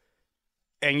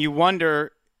 and you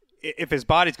wonder if his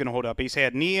body's going to hold up. He's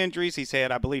had knee injuries. He's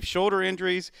had, I believe, shoulder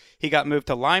injuries. He got moved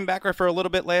to linebacker for a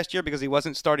little bit last year because he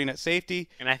wasn't starting at safety.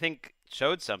 And I think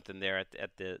showed something there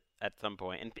at some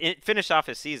point and it finished off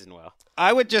his season well.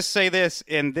 I would just say this,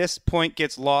 and this point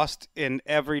gets lost in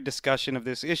every discussion of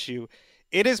this issue.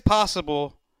 It is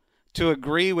possible to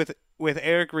agree with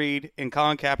Eric Reid and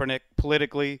Colin Kaepernick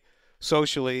politically,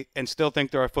 socially, and still think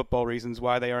there are football reasons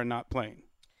why they are not playing.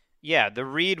 Yeah, the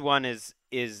Reid one is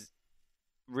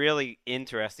really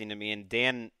interesting to me, and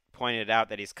Dan pointed out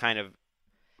that he's kind of,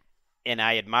 and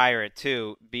I admire it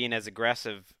too, being as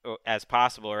aggressive as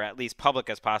possible, or at least public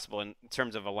as possible, in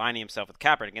terms of aligning himself with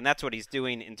Kaepernick, and that's what he's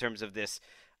doing in terms of this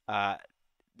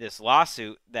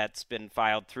lawsuit that's been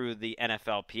filed through the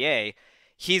NFLPA.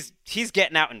 He's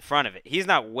getting out in front of it. He's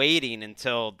not waiting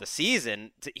until the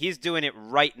season. He's doing it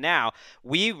right now.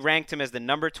 We ranked him as the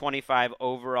number 25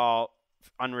 overall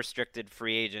unrestricted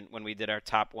free agent when we did our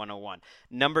top 101.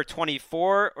 Number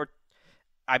 24, or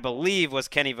I believe, was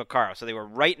Kenny Vaccaro. So they were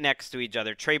right next to each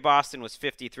other. Trey Boston was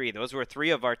 53. Those were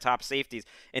 3 of our top safeties,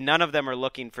 and none of them are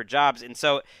looking for jobs. And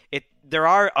so there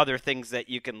are other things that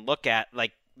you can look at,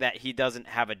 like that he doesn't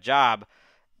have a job.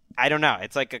 I don't know.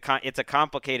 It's like it's a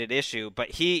complicated issue, but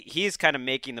he's kind of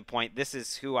making the point, this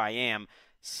is who I am.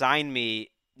 Sign me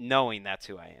knowing that's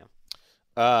who I am.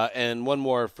 And one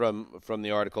more from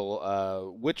the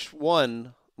article. Which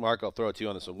one, Mark, I'll throw it to you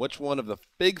on this one. Which one of the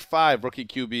big 5 rookie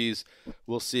QBs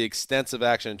will see extensive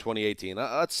action in 2018?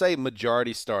 Let's say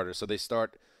majority starters, so they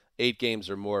start 8 games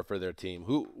or more for their team.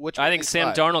 I think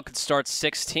Sam Darnold could start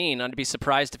 16. I'd be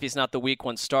surprised if he's not the week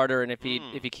 1 starter, and if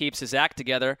he keeps his act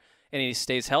together and he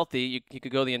stays healthy, you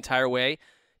could go the entire way.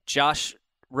 Josh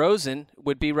Rosen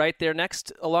would be right there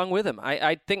next along with him.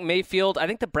 I think Mayfield, I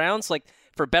think the Browns, like,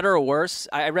 for better or worse,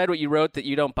 I read what you wrote that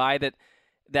you don't buy that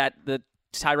the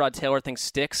Tyrod Taylor thing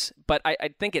sticks. But I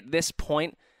think at this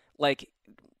point, like,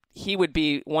 he would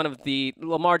be one of the –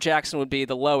 Lamar Jackson would be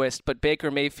the lowest, but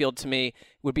Baker Mayfield, to me,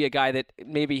 would be a guy that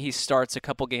maybe he starts a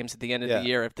couple games at the end of the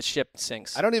year if the ship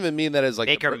sinks. I don't even mean that as like –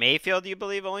 Baker Mayfield, you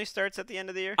believe, only starts at the end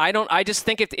of the year? I just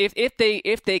think if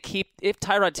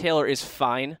Tyrod Taylor is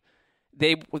fine,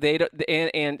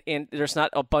 and there's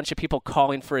not a bunch of people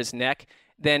calling for his neck –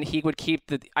 then he'd keep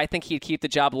the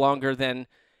job longer than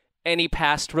any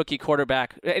past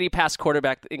quarterback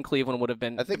in Cleveland would have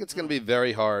been. I think it's going to be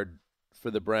very hard for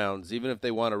the Browns, even if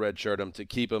they want to redshirt him, to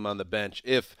keep him on the bench,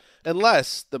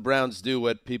 unless the Browns do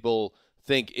what people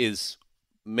think is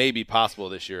maybe possible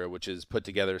this year, which is put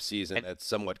together a season that's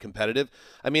somewhat competitive.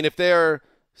 I mean, if they're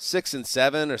 6 and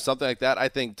 7 or something like that, I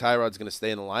think Tyrod's going to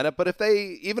stay in the lineup. But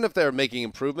even if they're making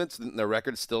improvements, their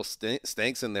record still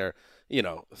stinks, and they're,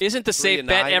 isn't the safe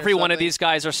bet every one of these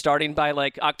guys are starting by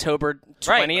like October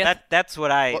 20th? Right. That's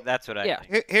what I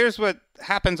think. Here's what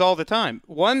happens all the time.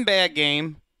 One bad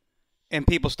game, and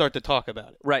people start to talk about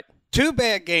it. Right. 2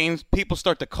 bad games, people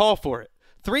start to call for it.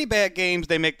 3 bad games,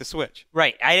 they make the switch.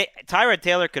 Right. Tyrod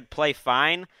Taylor could play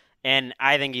fine, and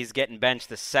I think he's getting benched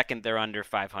the second they're under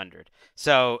 500.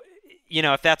 So,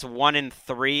 if that's 1 and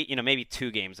 3, maybe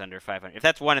 2 games under 500. If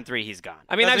that's 1 and 3, he's gone.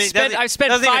 I mean, I've spent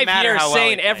 5 years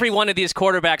saying every one of these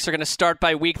quarterbacks are going to start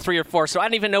by week 3 or 4. So I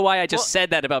don't even know why I just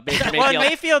said that about Baker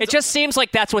Mayfield. It just seems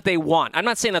like that's what they want. I'm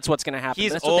not saying that's what's going to happen.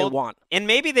 That's what they want. And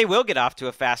maybe they will get off to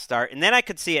a fast start, and then I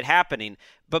could see it happening.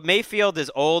 But Mayfield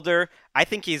is older. I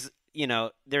think he's.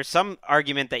 There's some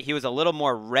argument that he was a little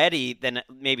more ready than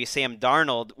maybe Sam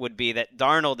Darnold would be. That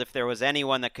Darnold, if there was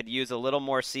anyone that could use a little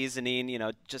more seasoning,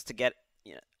 just to get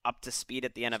up to speed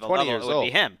at the NFL level, it would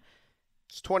be him.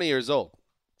 He's 20 years old.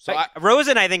 So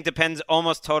Rosen, I think, depends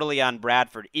almost totally on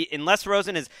Bradford. Unless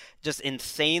Rosen is just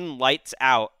insane lights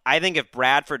out, I think if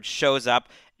Bradford shows up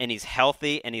and he's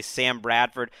healthy and he's Sam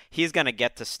Bradford, he's going to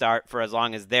get to start for as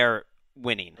long as they're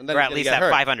winning, or at least at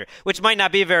 500, which might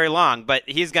not be very long, but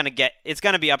it's going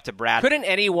to be up to Brad. Couldn't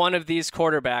any one of these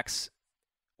quarterbacks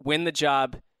win the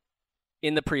job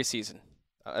in the preseason?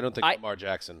 I don't think Lamar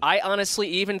Jackson. I honestly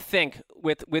even think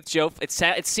with Joe,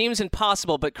 it seems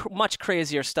impossible, but much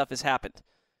crazier stuff has happened.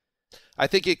 I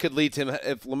think it could lead to him,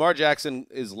 if Lamar Jackson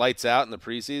is lights out in the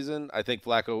preseason, I think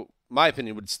Flacco, my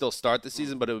opinion, would still start the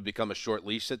season, but it would become a short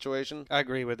leash situation. I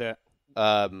agree with that.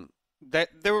 That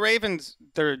the Ravens,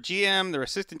 their GM, their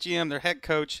assistant GM, their head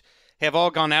coach have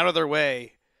all gone out of their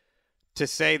way to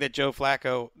say that Joe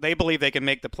Flacco, they believe they can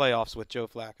make the playoffs with Joe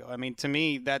Flacco. I mean, to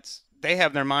me, they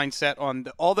have their mind set on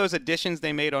all those additions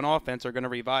they made on offense are going to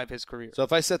revive his career. So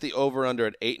if I set the over-under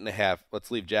at 8.5, let's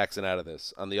leave Jackson out of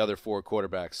this, on the other 4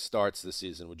 quarterbacks starts this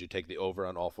season, would you take the over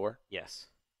on all 4? Yes.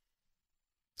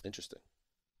 Interesting.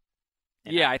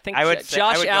 Yeah, I think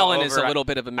Josh Allen is a little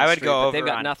bit of a mystery, I would go over they've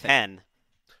got on nothing. 10.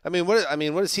 What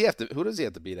does he have to? Who does he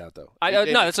have to beat out though? No,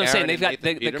 that's what I'm saying. They've got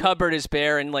the cupboard is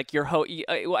bare, and like if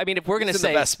we're gonna say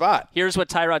the best spot, here's what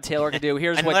Tyrod Taylor could do.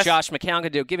 Here's what Josh McCown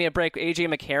could do. Give me a break,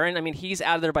 AJ McCarron. I mean, he's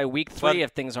out of there by week 3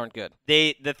 if things aren't good.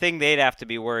 The thing they'd have to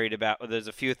be worried about. Well, there's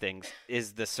a few things.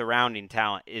 Is the surrounding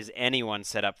talent? Is anyone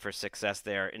set up for success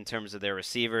there in terms of their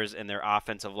receivers and their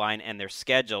offensive line and their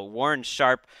schedule? Warren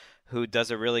Sharp, who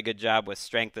does a really good job with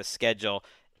strength of schedule.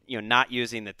 Not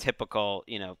using the typical,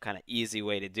 kind of easy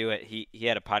way to do it. He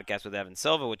had a podcast with Evan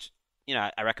Silva, which,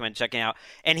 I recommend checking out.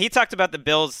 And he talked about the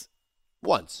Bills'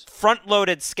 once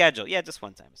front-loaded schedule. Yeah, just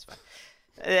one time. It's fine.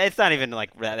 It's not even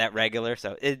like that regular.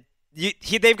 So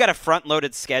they've got a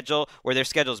front-loaded schedule where their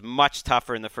schedule is much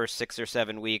tougher in the first 6 or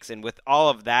 7 weeks. And with all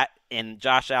of that and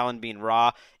Josh Allen being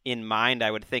raw in mind,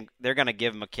 I would think they're going to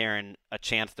give McCarron a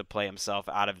chance to play himself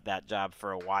out of that job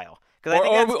for a while.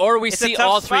 Or we see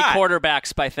all 3 spot.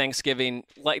 quarterbacks by Thanksgiving,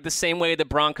 like the same way the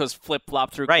Broncos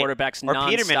flip-flop through quarterbacks or nonstop.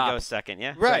 Peterman goes second,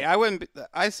 yeah. Right.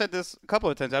 I said this a couple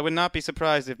of times. I would not be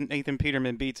surprised if Nathan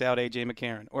Peterman beats out A.J.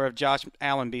 McCarron or if Josh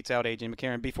Allen beats out A.J.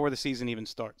 McCarron before the season even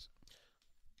starts.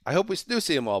 I hope we do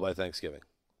see them all by Thanksgiving.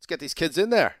 Let's get these kids in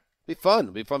there. Be fun.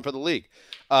 It'll be fun for the league.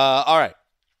 All right.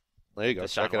 There you go.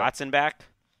 Deshaun Watson back.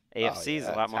 AFC is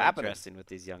a lot more interesting with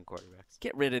these young quarterbacks.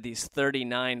 Get rid of these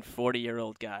 39,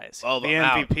 40-year-old guys. The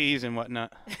MVPs and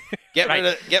whatnot. Get rid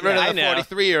of the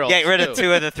 43-year-olds. Get rid of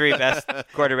 2 of the 3 best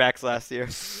quarterbacks last year.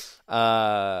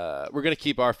 We're going to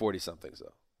keep our 40-somethings,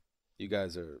 though. You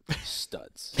guys are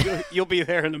studs. You'll be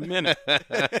there in a minute.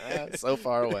 So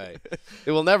far away.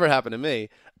 It will never happen to me.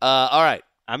 All right.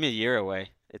 I'm a year away.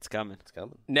 It's coming. It's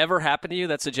coming. Never happen to you?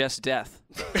 That suggests death.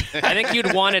 I think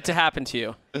you'd want it to happen to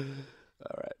you.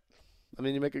 All right. I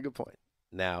mean, you make a good point.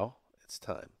 Now it's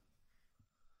time.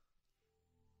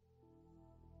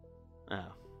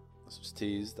 Oh. This was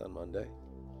teased on Monday.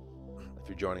 If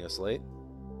you're joining us late,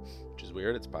 which is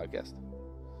weird, it's a podcast.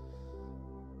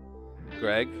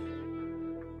 Greg.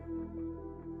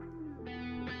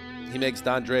 He makes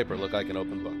Don Draper look like an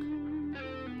open book.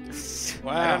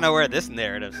 Wow. I don't know where this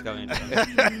narrative's going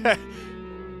from.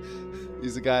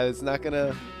 He's a guy that's not going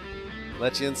to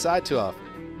let you inside too often.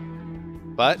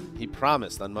 But he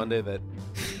promised on Monday that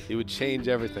he would change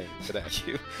everything today.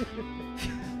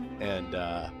 And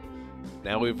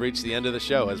now we've reached the end of the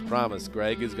show. As promised,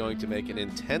 Greg is going to make an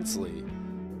intensely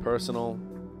personal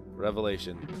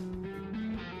revelation.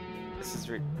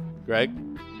 Greg?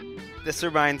 This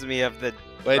reminds me of the...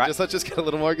 Wait, let's just get a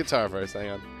little more guitar first. Hang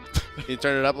on. Can you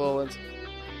turn it up a little, Linz?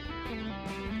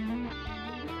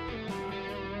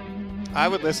 I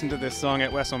would listen to this song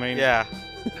at WrestleMania. Yeah.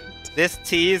 This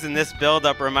tease and this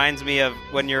build-up reminds me of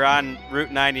when you're on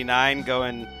Route 99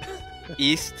 going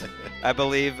east, I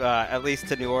believe, at least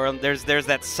to New Orleans. There's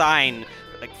that sign,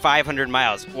 like 500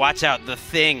 miles. Watch out, the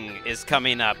Thing is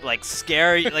coming up. Like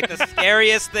scary, like the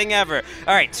scariest thing ever.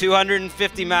 All right,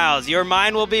 250 miles. Your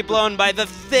mind will be blown by the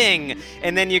Thing.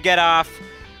 And then you get off,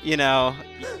 you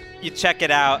check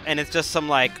it out, and it's just some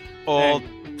like old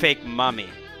fake mummy.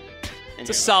 It's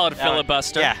a solid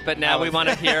filibuster, but now we want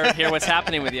to hear what's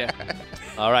happening with you.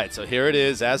 All right, so here it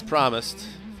is, as promised,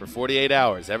 for 48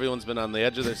 hours. Everyone's been on the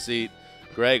edge of their seat.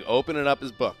 Greg, opening up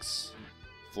his books.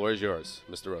 Floor is yours,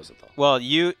 Mr. Rosenthal. Well,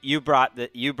 you brought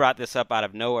this up out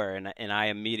of nowhere, and I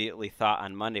immediately thought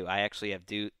on Monday I actually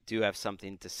do have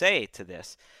something to say to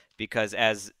this, because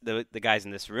as the guys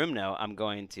in this room know, I'm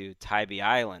going to Tybee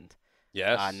Island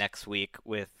next week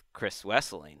with Chris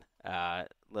Wesseling.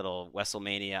 Little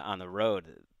WrestleMania on the road.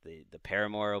 The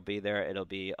Paramore will be there. It'll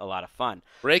be a lot of fun.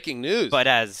 Breaking news. But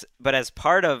as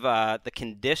part of the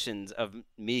conditions of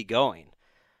me going,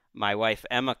 my wife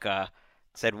Emeka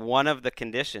said one of the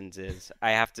conditions is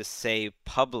I have to say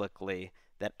publicly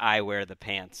that I wear the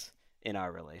pants in our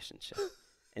relationship.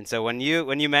 And so when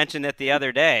you mentioned it the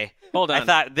other day, I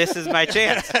thought this is my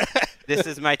chance. This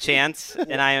is my chance,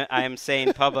 and I am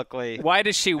saying publicly. Why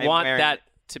does she want that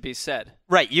to be said?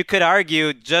 Right. You could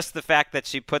argue just the fact that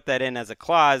she put that in as a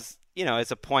clause,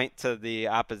 is a point to the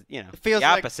opposite. The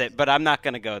opposite. But I'm not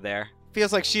going to go there.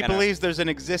 Feels like she believes there's an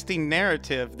existing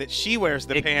narrative that she wears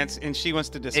the pants, and she wants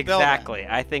to dispel exactly.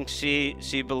 that. I think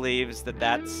she believes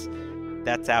that's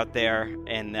out there,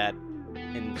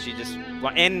 and she just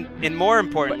and more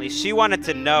importantly, she wanted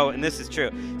to know, and this is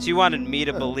true. She wanted me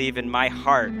to believe in my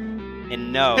heart.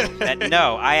 And know that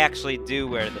I actually do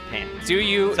wear the pants. Do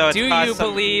you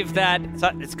believe that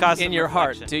it's caused in your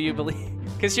heart? Do you believe?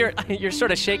 Because you're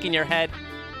sort of shaking your head,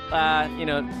 back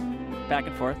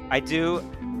and forth. I do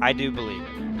believe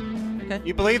it. Okay.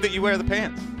 You believe that you wear the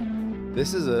pants.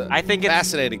 This is a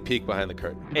fascinating peek behind the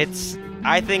curtain.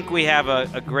 I think we have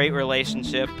a great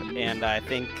relationship, and I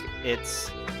think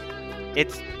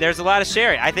there's a lot of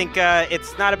sharing. I think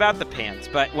it's not about the pants,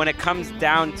 but when it comes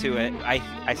down to it,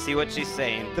 I see what she's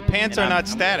saying. The pants are not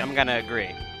static. I'm going to agree.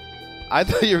 I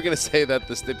thought you were going to say that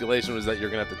the stipulation was that you're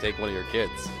going to have to take one of your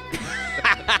kids.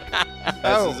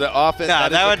 That is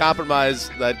the compromise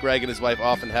that Greg and his wife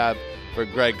often have for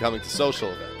Greg coming to social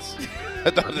events.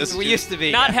 We used to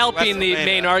be not helping the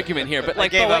main argument here, but I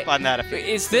gave up on that.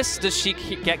 Does she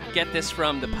get this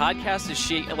from the podcast? Is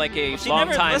she like a she long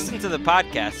never time? listened to the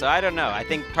podcast, so I don't know. I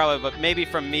think probably, but maybe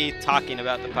from me talking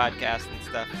about the podcast and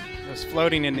stuff. It was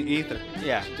floating in the ether.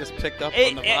 Yeah, she just picked up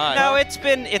on the vibe. No,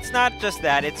 it's not just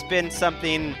that. It's been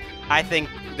something I think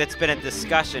that's been a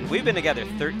discussion. We've been together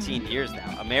 13 years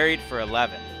now. I'm married for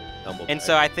 11, and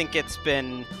so I think it's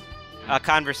been a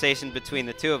conversation between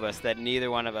the two of us that neither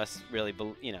one of us really,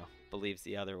 believes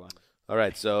the other one. All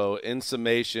right. So in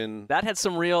summation, that had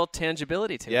some real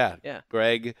tangibility to it. Yeah.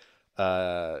 Greg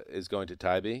is going to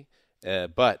Tybee,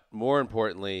 but more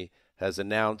importantly, has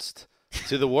announced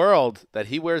to the world that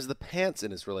he wears the pants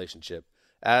in his relationship.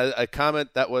 A comment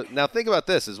that was now think about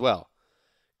this as well.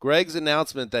 Greg's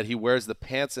announcement that he wears the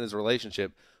pants in his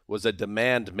relationship was a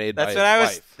demand made by his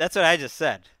wife. That's what I just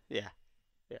said. Yeah.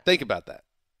 Think about that.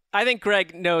 I think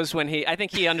Greg knows I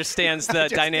think he understands the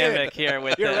dynamic here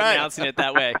with announcing it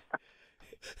that way.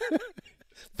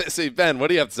 See, Ben, what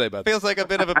do you have to say about that? Feels like a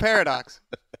bit of a paradox.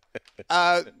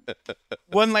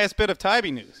 One last bit of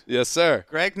Tybee news. Yes, sir.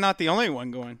 Greg's not the only one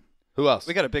going. Who else?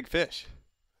 We got a big fish.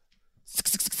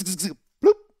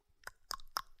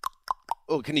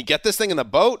 Oh, can you get this thing in the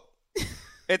boat?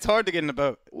 It's hard to get in the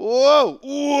boat.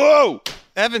 Whoa.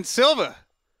 Evan Silva.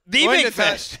 The big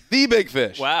fish. The big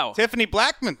fish. Wow. Tiffany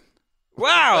Blackman.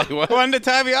 Wow. Going to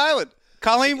Tybee Island.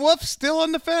 Colleen Wolf still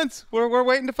on the fence. We're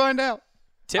waiting to find out.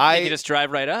 Tiffany can just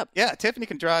drive right up. Yeah, Tiffany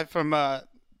can drive from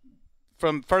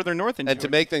further north in And Georgia.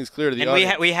 to make things clear to the and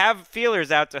audience. we have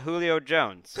feelers out to Julio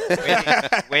Jones.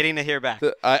 waiting to hear back.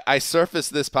 I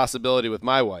surfaced this possibility with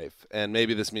my wife, and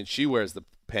maybe this means she wears the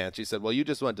pants. She said, well, you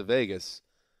just went to Vegas.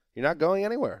 You're not going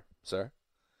anywhere, sir. And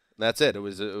that's it. It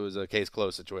was a case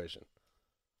closed situation.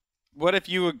 What if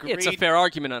you agreed? It's a fair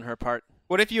argument on her part.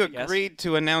 What if you agreed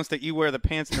to announce that you wear the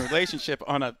pants in a relationship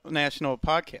on a national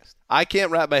podcast? I can't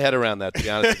wrap my head around that, to be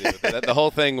honest with you. The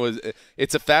whole thing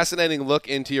it's a fascinating look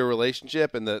into your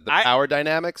relationship and the power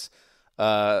dynamics,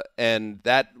 and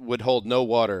that would hold no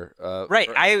water. Right.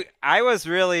 I was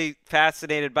really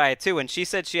fascinated by it, too. When she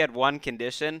said she had one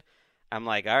condition, I'm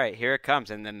like, all right, here it comes.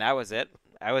 And then that was it.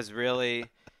 I was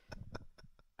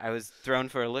thrown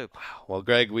for a loop. Well,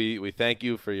 Greg, we thank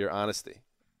you for your honesty.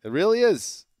 It really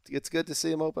is. It's good to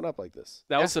see him open up like this.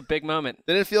 That was a big moment.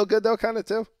 Didn't it feel good, though, kind of,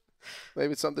 too?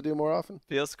 Maybe it's something to do more often?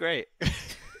 Feels great.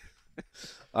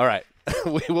 All right.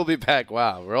 We will be back.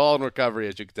 Wow. We're all in recovery,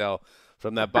 as you can tell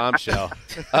from that bombshell.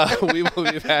 We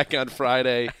will be back on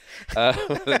Friday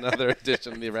with another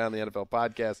edition of the Around the NFL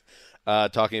podcast,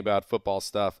 talking about football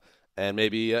stuff and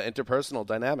maybe interpersonal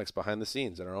dynamics behind the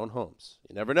scenes in our own homes.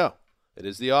 You never know. It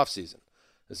is the offseason.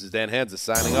 This is Dan Hanzus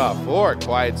signing off for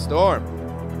Quiet Storm,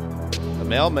 the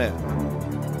mailman,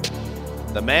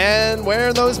 the man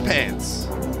wearing those pants,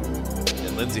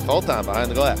 and Lindsey Fulton behind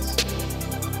the glass.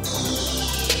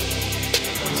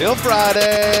 Till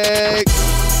Friday.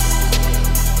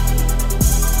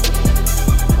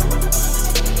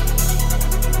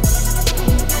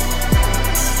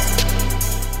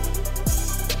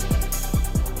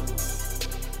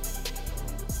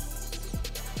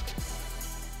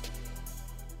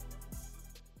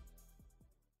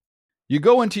 You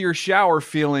go into your shower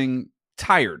feeling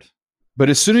tired, but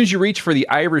as soon as you reach for the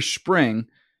Irish Spring,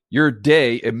 your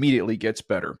day immediately gets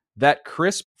better. That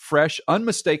crisp, fresh,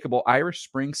 unmistakable Irish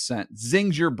Spring scent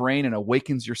zings your brain and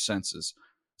awakens your senses.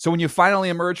 So when you finally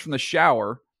emerge from the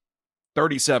shower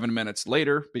 37 minutes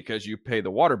later, because you pay the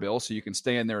water bill so you can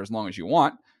stay in there as long as you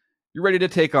want, you're ready to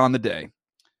take on the day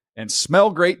and smell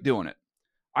great doing it.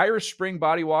 Irish Spring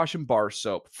Body Wash and Bar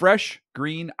Soap. Fresh,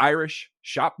 green, Irish.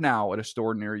 Shop now at a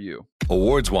store near you.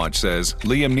 Awards Watch says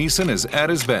Liam Neeson is at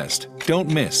his best. Don't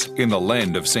miss In the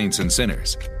Land of Saints and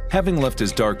Sinners. Having left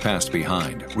his dark past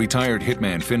behind, retired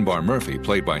hitman Finbar Murphy,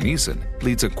 played by Neeson,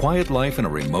 leads a quiet life in a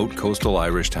remote coastal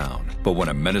Irish town. But when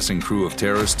a menacing crew of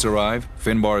terrorists arrive,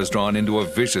 Finbar is drawn into a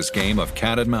vicious game of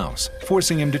cat and mouse,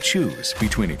 forcing him to choose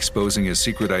between exposing his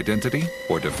secret identity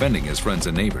or defending his friends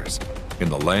and neighbors. In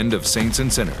the Land of Saints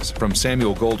and Sinners, from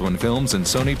Samuel Goldwyn Films and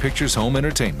Sony Pictures Home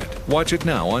Entertainment. Watch it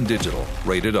now on digital.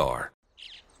 Rated R.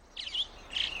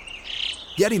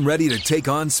 Getting ready to take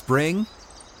on spring?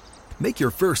 Make your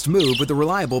first move with the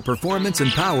reliable performance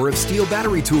and power of Steel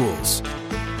battery tools.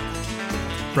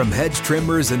 From hedge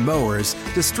trimmers and mowers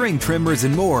to string trimmers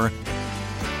and more,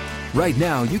 right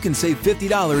now you can save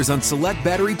 $50 on select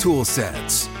battery tool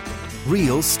sets.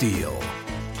 Real Steel.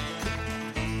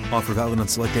 Offer valid on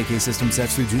select AK system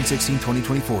sets through June 16,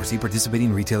 2024. See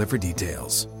participating retailer for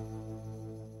details.